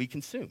consume and we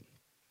consume.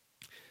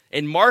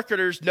 And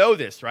marketers know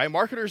this, right?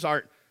 Marketers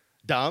aren't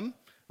dumb,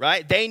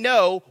 right? They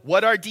know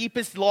what our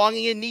deepest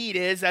longing and need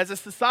is as a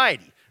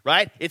society,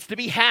 right? It's to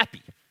be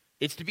happy.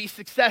 It's to be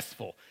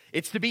successful.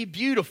 It's to be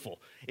beautiful.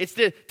 It's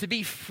to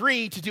be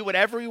free to do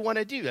whatever we want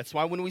to do. That's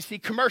why when we see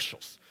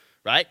commercials,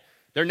 right?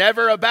 They're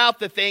never about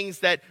the things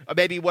that are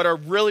maybe what are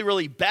really,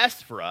 really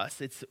best for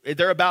us.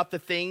 They're about the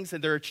things,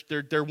 and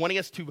they're wanting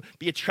us to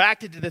be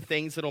attracted to the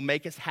things that'll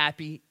make us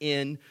happy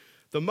in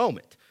the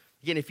moment.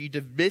 Again, if you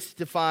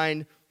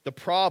misdefine the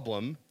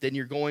problem, then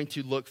you're going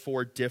to look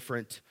for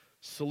different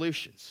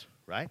solutions,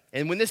 right?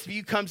 And when this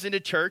view comes into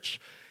church,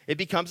 it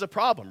becomes a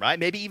problem, right?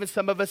 Maybe even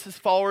some of us as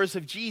followers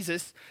of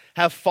Jesus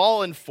have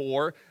fallen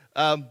for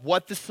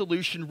what the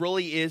solution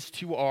really is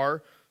to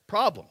our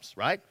problems,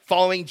 right?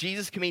 Following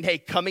Jesus can mean, hey,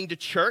 coming to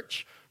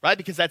church, right?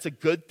 Because that's a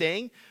good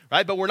thing,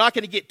 right? But we're not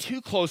going to get too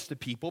close to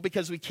people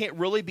because we can't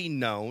really be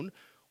known.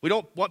 We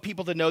don't want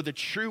people to know the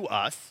true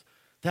us,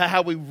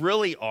 how we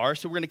really are.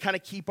 So we're going to kind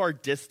of keep our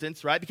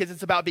distance, right? Because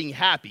it's about being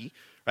happy,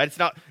 right?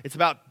 It's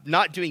about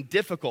not doing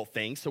difficult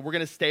things. So we're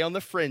going to stay on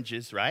the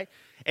fringes, right?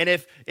 And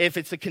if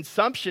it's a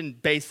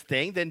consumption-based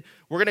thing, then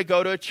we're going to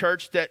go to a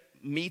church that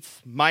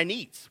meets my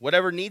needs.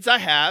 Whatever needs I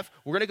have,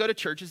 we're going to go to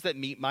churches that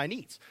meet my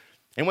needs.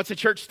 And once a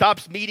church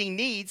stops meeting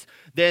needs,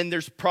 then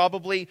there's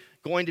probably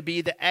going to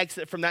be the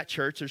exit from that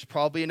church, there's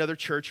probably another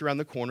church around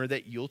the corner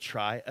that you'll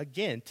try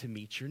again to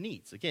meet your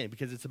needs. Again,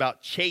 because it's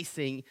about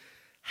chasing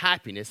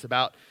happiness,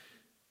 about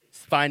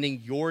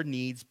finding your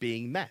needs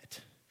being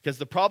met. Because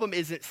the problem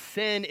isn't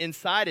sin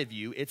inside of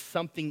you, it's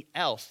something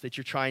else that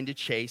you're trying to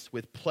chase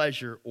with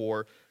pleasure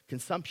or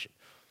consumption.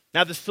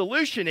 Now, the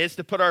solution is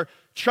to put our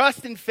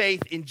trust and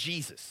faith in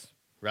Jesus,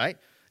 right?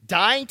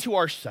 Dying to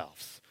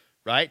ourselves,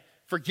 right?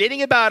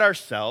 Forgetting about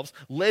ourselves,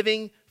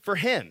 living for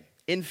him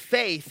in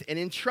faith and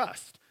in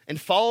trust,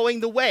 and following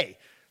the way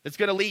that's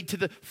going to lead to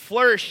the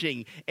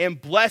flourishing and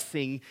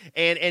blessing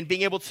and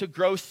being able to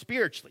grow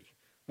spiritually,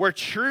 where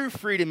true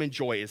freedom and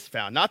joy is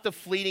found, not the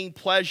fleeting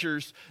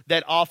pleasures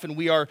that often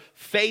we are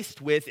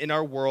faced with in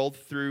our world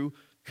through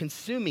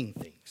consuming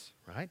things,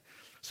 right?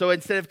 So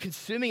instead of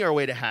consuming our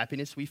way to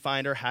happiness, we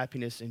find our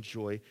happiness and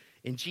joy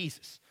in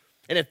Jesus.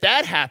 And if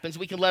that happens,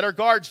 we can let our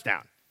guards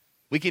down.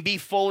 We can be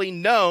fully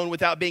known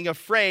without being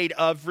afraid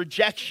of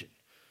rejection.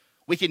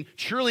 We can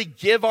truly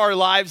give our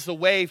lives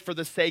away for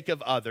the sake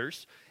of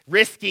others,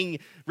 risking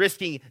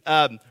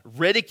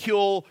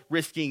ridicule,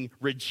 risking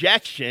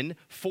rejection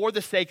for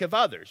the sake of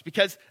others.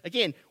 Because,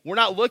 again, we're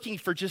not looking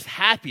for just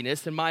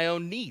happiness and my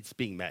own needs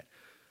being met.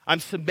 I'm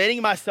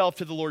submitting myself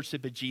to the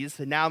lordship of Jesus,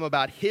 and now I'm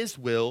about his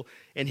will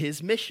and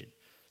his mission.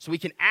 So we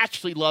can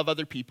actually love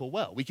other people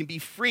well. We can be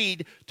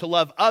freed to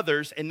love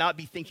others and not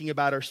be thinking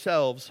about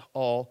ourselves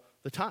all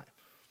the time.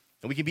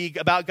 And we can be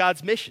about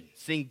God's mission,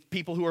 seeing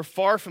people who are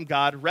far from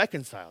God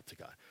reconciled to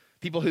God.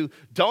 People who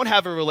don't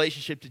have a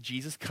relationship to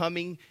Jesus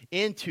coming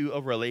into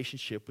a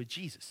relationship with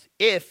Jesus.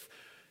 If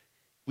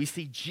we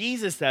see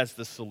Jesus as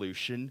the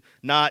solution,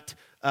 not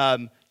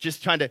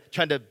just trying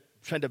to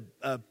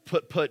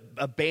put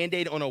a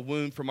Band-Aid on a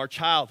wound from our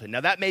childhood.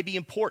 Now, that may be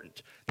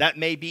important. That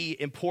may be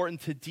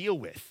important to deal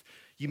with.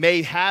 You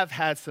may have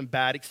had some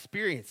bad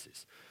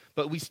experiences,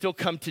 but we still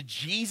come to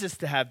Jesus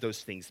to have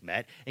those things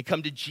met and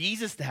come to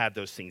Jesus to have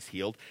those things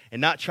healed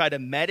and not try to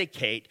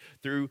medicate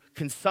through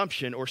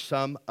consumption or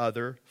some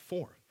other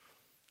form.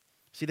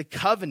 See, the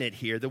covenant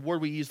here, the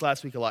word we used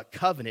last week a lot,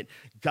 covenant,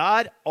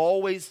 God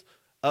always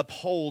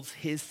upholds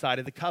his side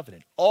of the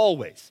covenant,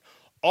 always.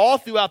 All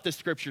throughout the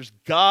scriptures,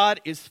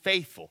 God is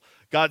faithful.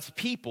 God's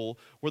people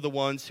were the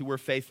ones who were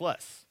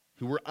faithless,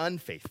 who were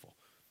unfaithful.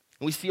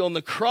 And we see on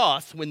the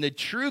cross, when the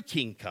true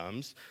king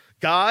comes,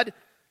 God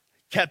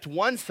kept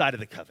one side of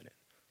the covenant.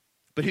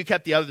 But who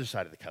kept the other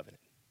side of the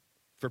covenant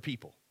for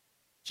people?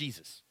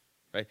 Jesus,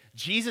 right?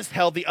 Jesus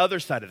held the other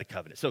side of the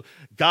covenant. So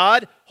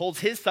God holds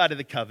his side of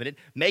the covenant,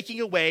 making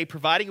a way,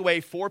 providing a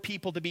way for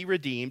people to be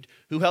redeemed.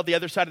 Who held the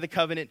other side of the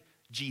covenant?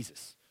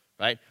 Jesus,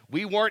 right?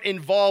 We weren't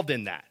involved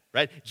in that,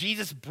 right?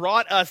 Jesus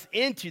brought us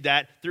into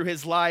that through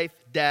his life,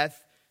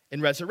 death,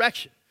 and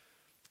resurrection.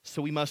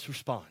 So we must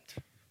respond.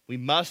 We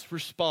must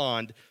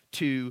respond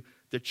to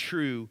the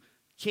true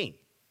king.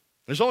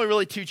 There's only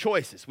really two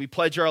choices. We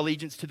pledge our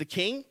allegiance to the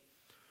king,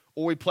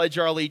 or we pledge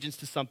our allegiance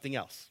to something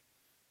else.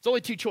 It's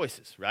only two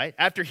choices, right?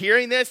 After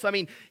hearing this,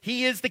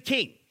 he is the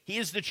king. He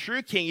is the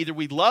true king. Either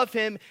we love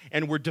him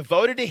and we're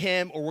devoted to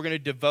him, or we're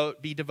going to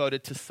be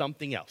devoted to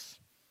something else,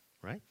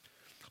 right?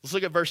 Let's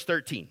look at verse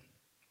 13.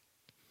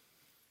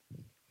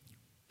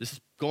 This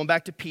is going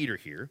back to Peter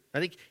here. I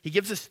think he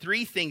gives us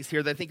three things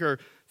here that I think are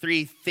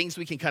three things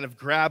we can kind of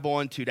grab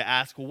onto to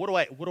ask, well,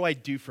 what do I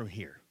do from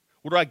here?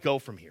 Where do I go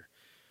from here?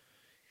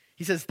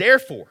 He says,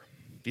 therefore,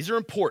 these are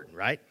important,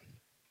 right?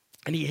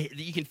 And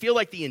you can feel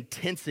like the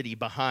intensity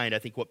behind, I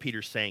think, what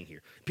Peter's saying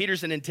here.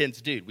 Peter's an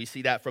intense dude. We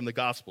see that from the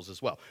Gospels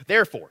as well.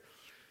 Therefore,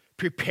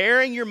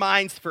 preparing your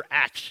minds for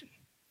action,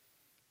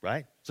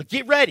 right? So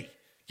get ready.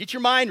 Get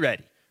your mind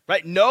ready,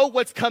 right? Know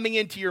what's coming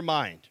into your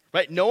mind,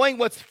 right? Knowing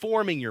what's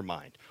forming your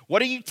mind.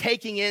 What are you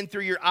taking in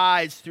through your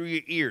eyes, through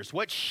your ears?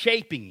 What's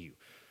shaping you?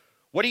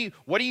 What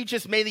are you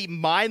just maybe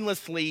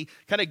mindlessly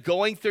kind of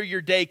going through your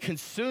day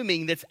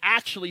consuming that's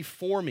actually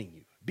forming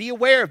you? Be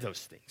aware of those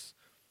things.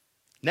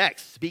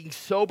 Next, being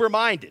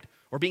sober-minded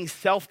or being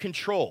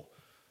self-control.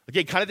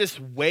 Again, kind of this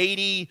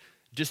weighty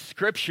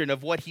description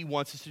of what he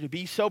wants us to do.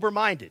 Be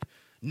sober-minded.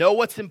 Know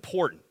what's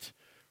important,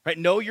 right?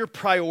 Know your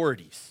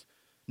priorities.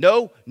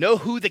 Know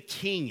who the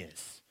king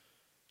is.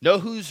 Know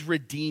who's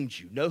redeemed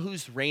you. Know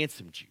who's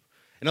ransomed you.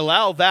 And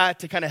allow that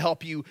to kind of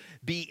help you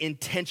be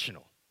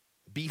intentional.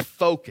 Be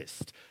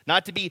focused,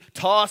 not to be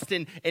tossed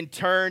and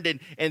turned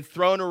and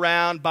thrown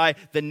around by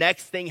the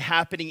next thing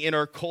happening in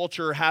our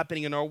culture or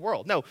happening in our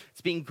world. No,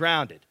 it's being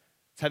grounded.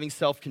 It's having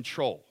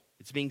self-control.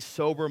 It's being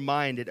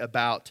sober-minded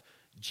about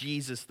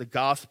Jesus, the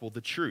gospel,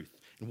 the truth,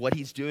 and what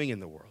he's doing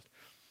in the world.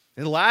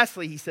 And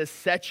lastly, he says,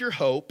 set your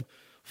hope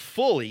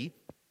fully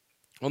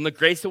on the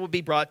grace that will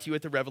be brought to you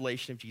at the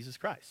revelation of Jesus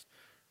Christ,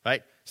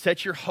 right?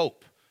 Set your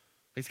hope.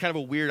 It's kind of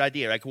a weird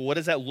idea, right? Well, what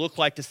does that look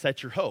like to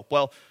set your hope?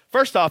 Well,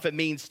 first off, it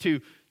means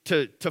to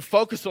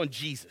focus on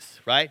Jesus,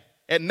 right?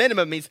 At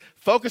minimum, it means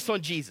focus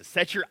on Jesus.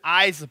 Set your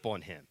eyes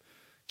upon him.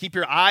 Keep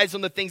your eyes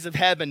on the things of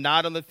heaven,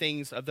 not on the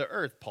things of the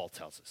earth, Paul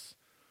tells us,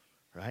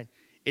 right?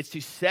 It's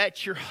to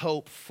set your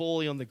hope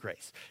fully on the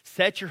grace.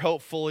 Set your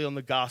hope fully on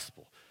the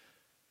gospel.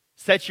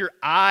 Set your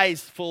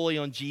eyes fully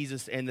on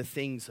Jesus and the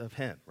things of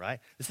him,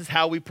 right? This is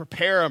how we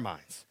prepare our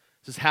minds.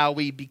 This is how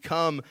we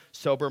become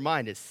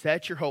sober-minded.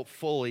 Set your hope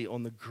fully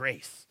on the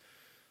grace.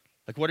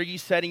 Like, what are you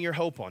setting your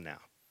hope on now?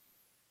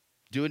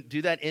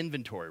 Do that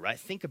inventory, right?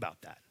 Think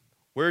about that.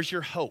 Where's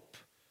your hope,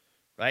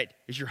 right?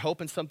 Is your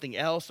hope in something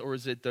else, or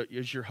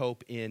is your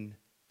hope in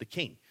the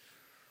King?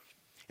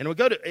 And we'll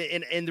go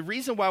to, and the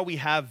reason why we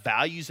have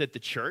values at the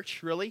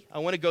church, really, I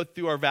want to go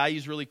through our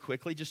values really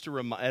quickly, just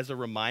as a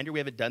reminder. We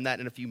haven't done that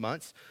in a few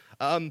months,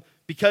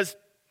 because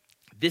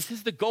this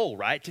is the goal,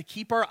 right? To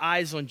keep our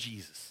eyes on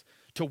Jesus,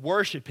 to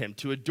worship him,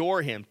 to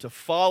adore him, to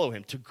follow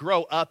him, to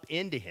grow up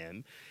into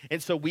him.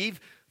 And so we've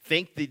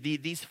think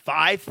these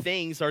 5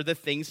 things are the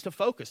things to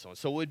focus on.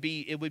 So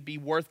it would be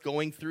worth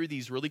going through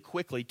these really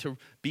quickly to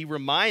be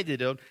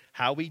reminded of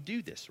how we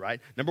do this,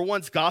 right? Number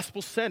 1 is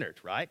gospel-centered,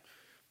 right?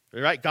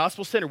 Right,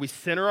 gospel-centered. We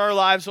center our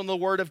lives on the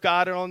word of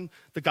God and on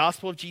the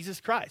gospel of Jesus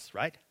Christ,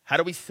 right? How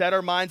do we set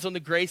our minds on the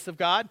grace of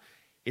God?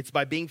 It's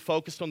by being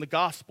focused on the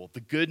gospel,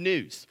 the good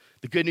news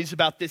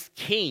about this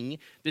king,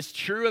 this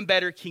true and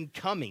better king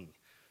coming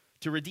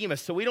to redeem us.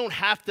 So we don't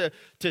have to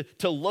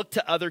look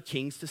to other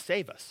kings to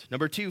save us.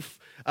 Number 2,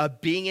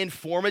 being in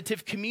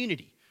formative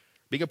community,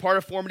 being a part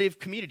of formative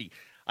community.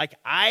 Like,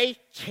 I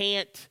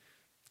can't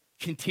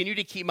continue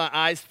to keep my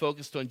eyes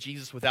focused on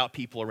Jesus without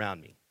people around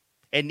me,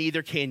 and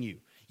neither can you.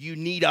 You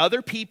need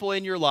other people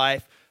in your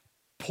life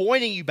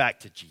pointing you back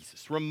to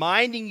Jesus,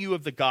 reminding you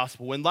of the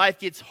gospel. When life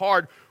gets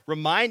hard,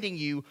 reminding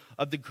you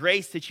of the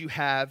grace that you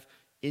have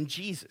in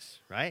Jesus,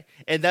 right?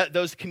 And that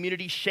those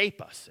communities shape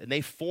us, and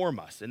they form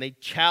us, and they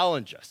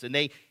challenge us, and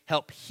they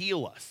help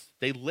heal us.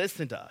 They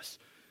listen to us.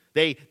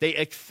 They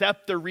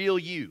accept the real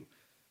you.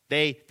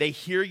 They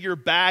hear your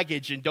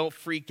baggage and don't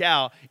freak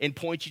out and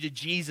point you to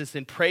Jesus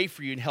and pray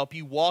for you and help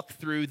you walk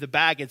through the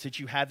baggage that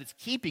you have that's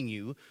keeping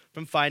you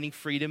from finding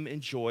freedom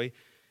and joy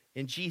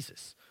in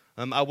Jesus.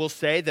 I will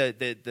say that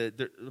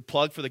the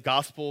plug for the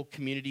Gospel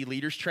Community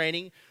Leaders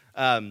Training,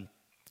 I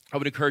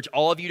would encourage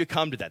all of you to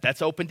come to that.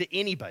 That's open to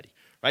anybody,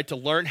 right? To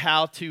learn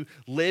how to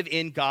live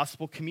in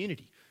gospel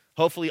community.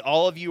 Hopefully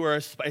all of you are,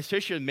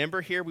 especially a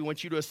member here, we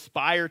want you to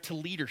aspire to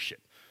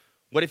leadership.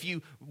 What if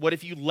you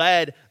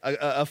led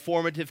a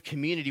formative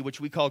community, which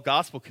we call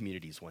gospel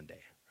communities one day,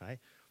 right?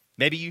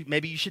 Maybe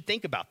you should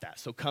think about that.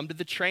 So come to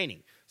the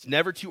training. It's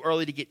never too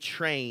early to get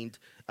trained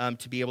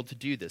to be able to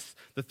do this.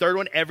 The third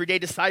one, everyday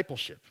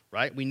discipleship,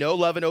 right? We know,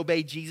 love, and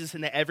obey Jesus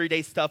in the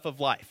everyday stuff of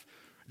life.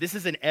 This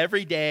is an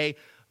everyday,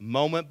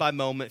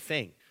 moment-by-moment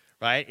thing,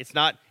 right? It's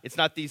not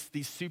these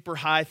super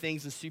high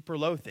things and super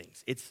low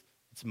things. It's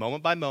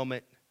moment by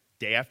moment,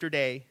 day after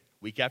day,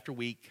 week after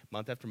week,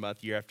 month after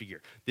month, year after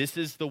year. This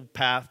is the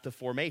path to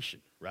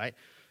formation, right?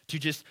 To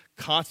just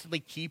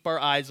constantly keep our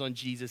eyes on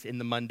Jesus in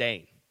the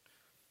mundane.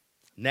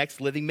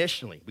 Next, living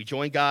missionally. We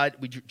join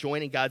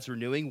in God's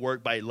renewing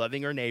work by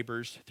loving our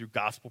neighbors through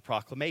gospel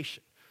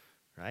proclamation,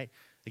 right?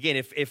 Again,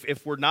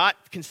 if we're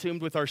not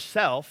consumed with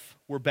ourself,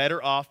 we're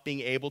better off being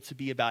able to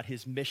be about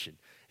his mission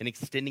and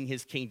extending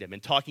his kingdom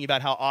and talking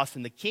about how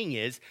awesome the king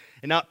is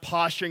and not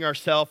posturing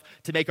ourselves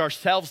to make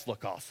ourselves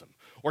look awesome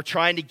or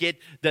trying to get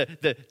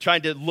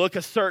trying to look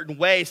a certain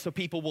way so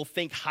people will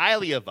think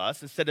highly of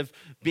us instead of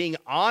being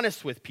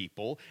honest with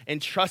people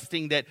and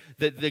trusting that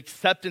the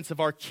acceptance of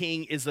our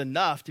king is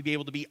enough to be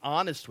able to be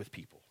honest with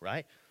people,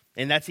 right?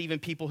 And that's even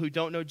people who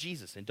don't know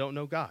Jesus and don't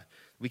know God.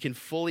 We can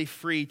fully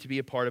free to be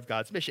a part of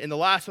God's mission. And the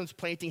last one's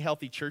planting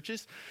healthy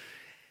churches.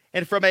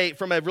 And from a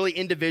really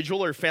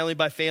individual or family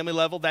by family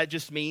level, that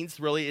just means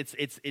really it's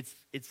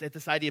at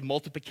this idea of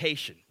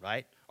multiplication,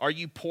 right? Are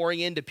you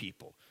pouring into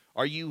people?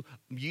 Are you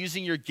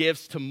using your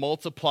gifts to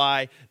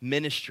multiply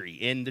ministry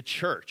in the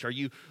church? Are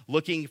you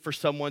looking for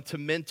someone to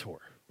mentor,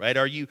 right?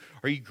 Are you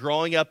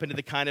growing up into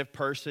the kind of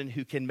person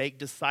who can make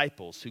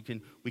disciples,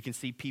 we can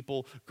see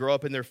people grow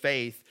up in their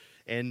faith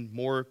and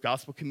more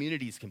gospel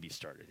communities can be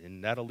started,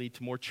 and that'll lead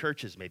to more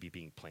churches maybe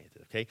being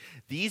planted, okay?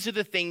 These are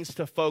the things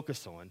to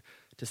focus on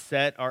to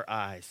set our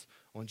eyes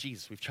on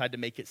Jesus. We've tried to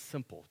make it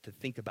simple to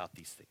think about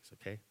these things,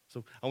 okay?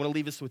 So I want to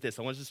leave us with this.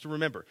 I want us to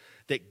remember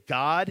that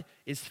God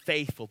is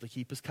faithful to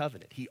keep his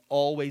covenant. He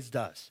always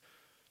does.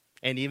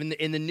 And even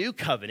in the new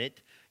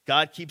covenant,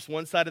 God keeps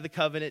one side of the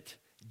covenant,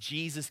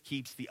 Jesus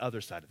keeps the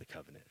other side of the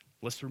covenant.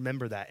 Let's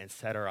remember that and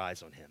set our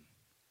eyes on him.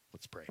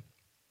 Let's pray.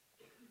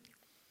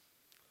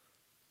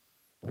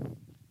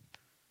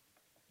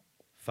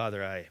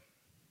 Father, I,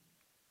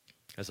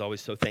 as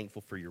always, so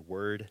thankful for your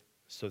word,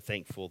 so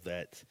thankful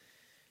that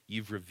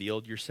you've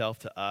revealed yourself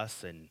to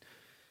us, and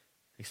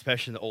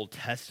especially in the Old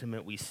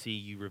Testament, we see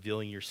you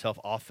revealing yourself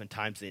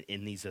oftentimes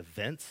in these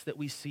events that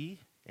we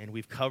see, and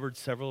we've covered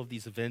several of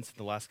these events in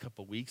the last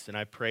couple of weeks, and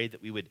I pray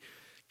that we would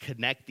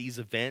connect these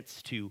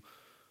events to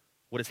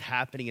what is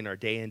happening in our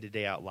day in to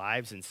day out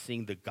lives and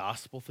seeing the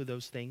gospel through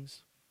those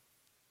things,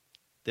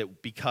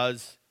 that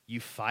because you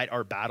fight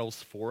our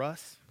battles for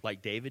us,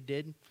 like David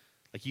did,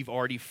 like you've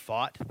already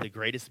fought the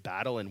greatest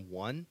battle and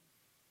won,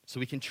 so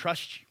we can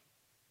trust you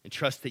and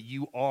trust that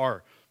you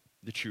are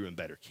the true and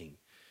better king,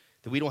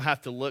 that we don't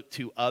have to look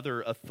to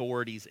other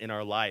authorities in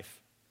our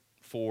life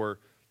for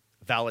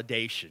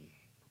validation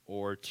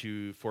or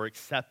for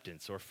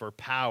acceptance or for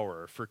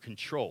power or for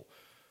control.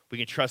 We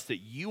can trust that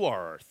you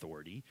are our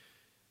authority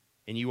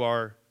and you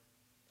are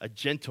a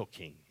gentle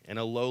king and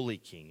a lowly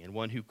king and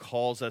one who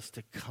calls us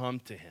to come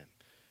to him,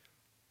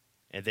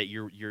 and that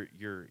your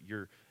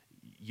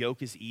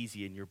yoke is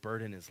easy and your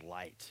burden is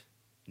light,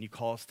 and you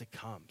call us to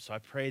come. So I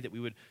pray that we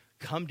would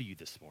come to you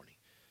this morning.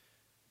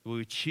 We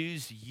would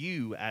choose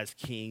you as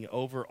king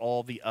over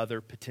all the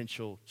other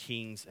potential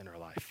kings in our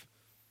life.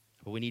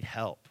 But we need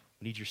help.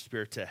 We need your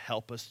Spirit to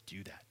help us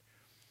do that.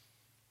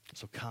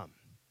 So come.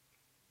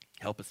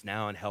 Help us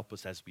now and help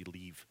us as we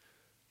leave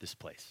this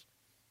place.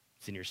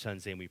 It's in your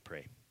Son's name we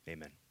pray.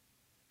 Amen.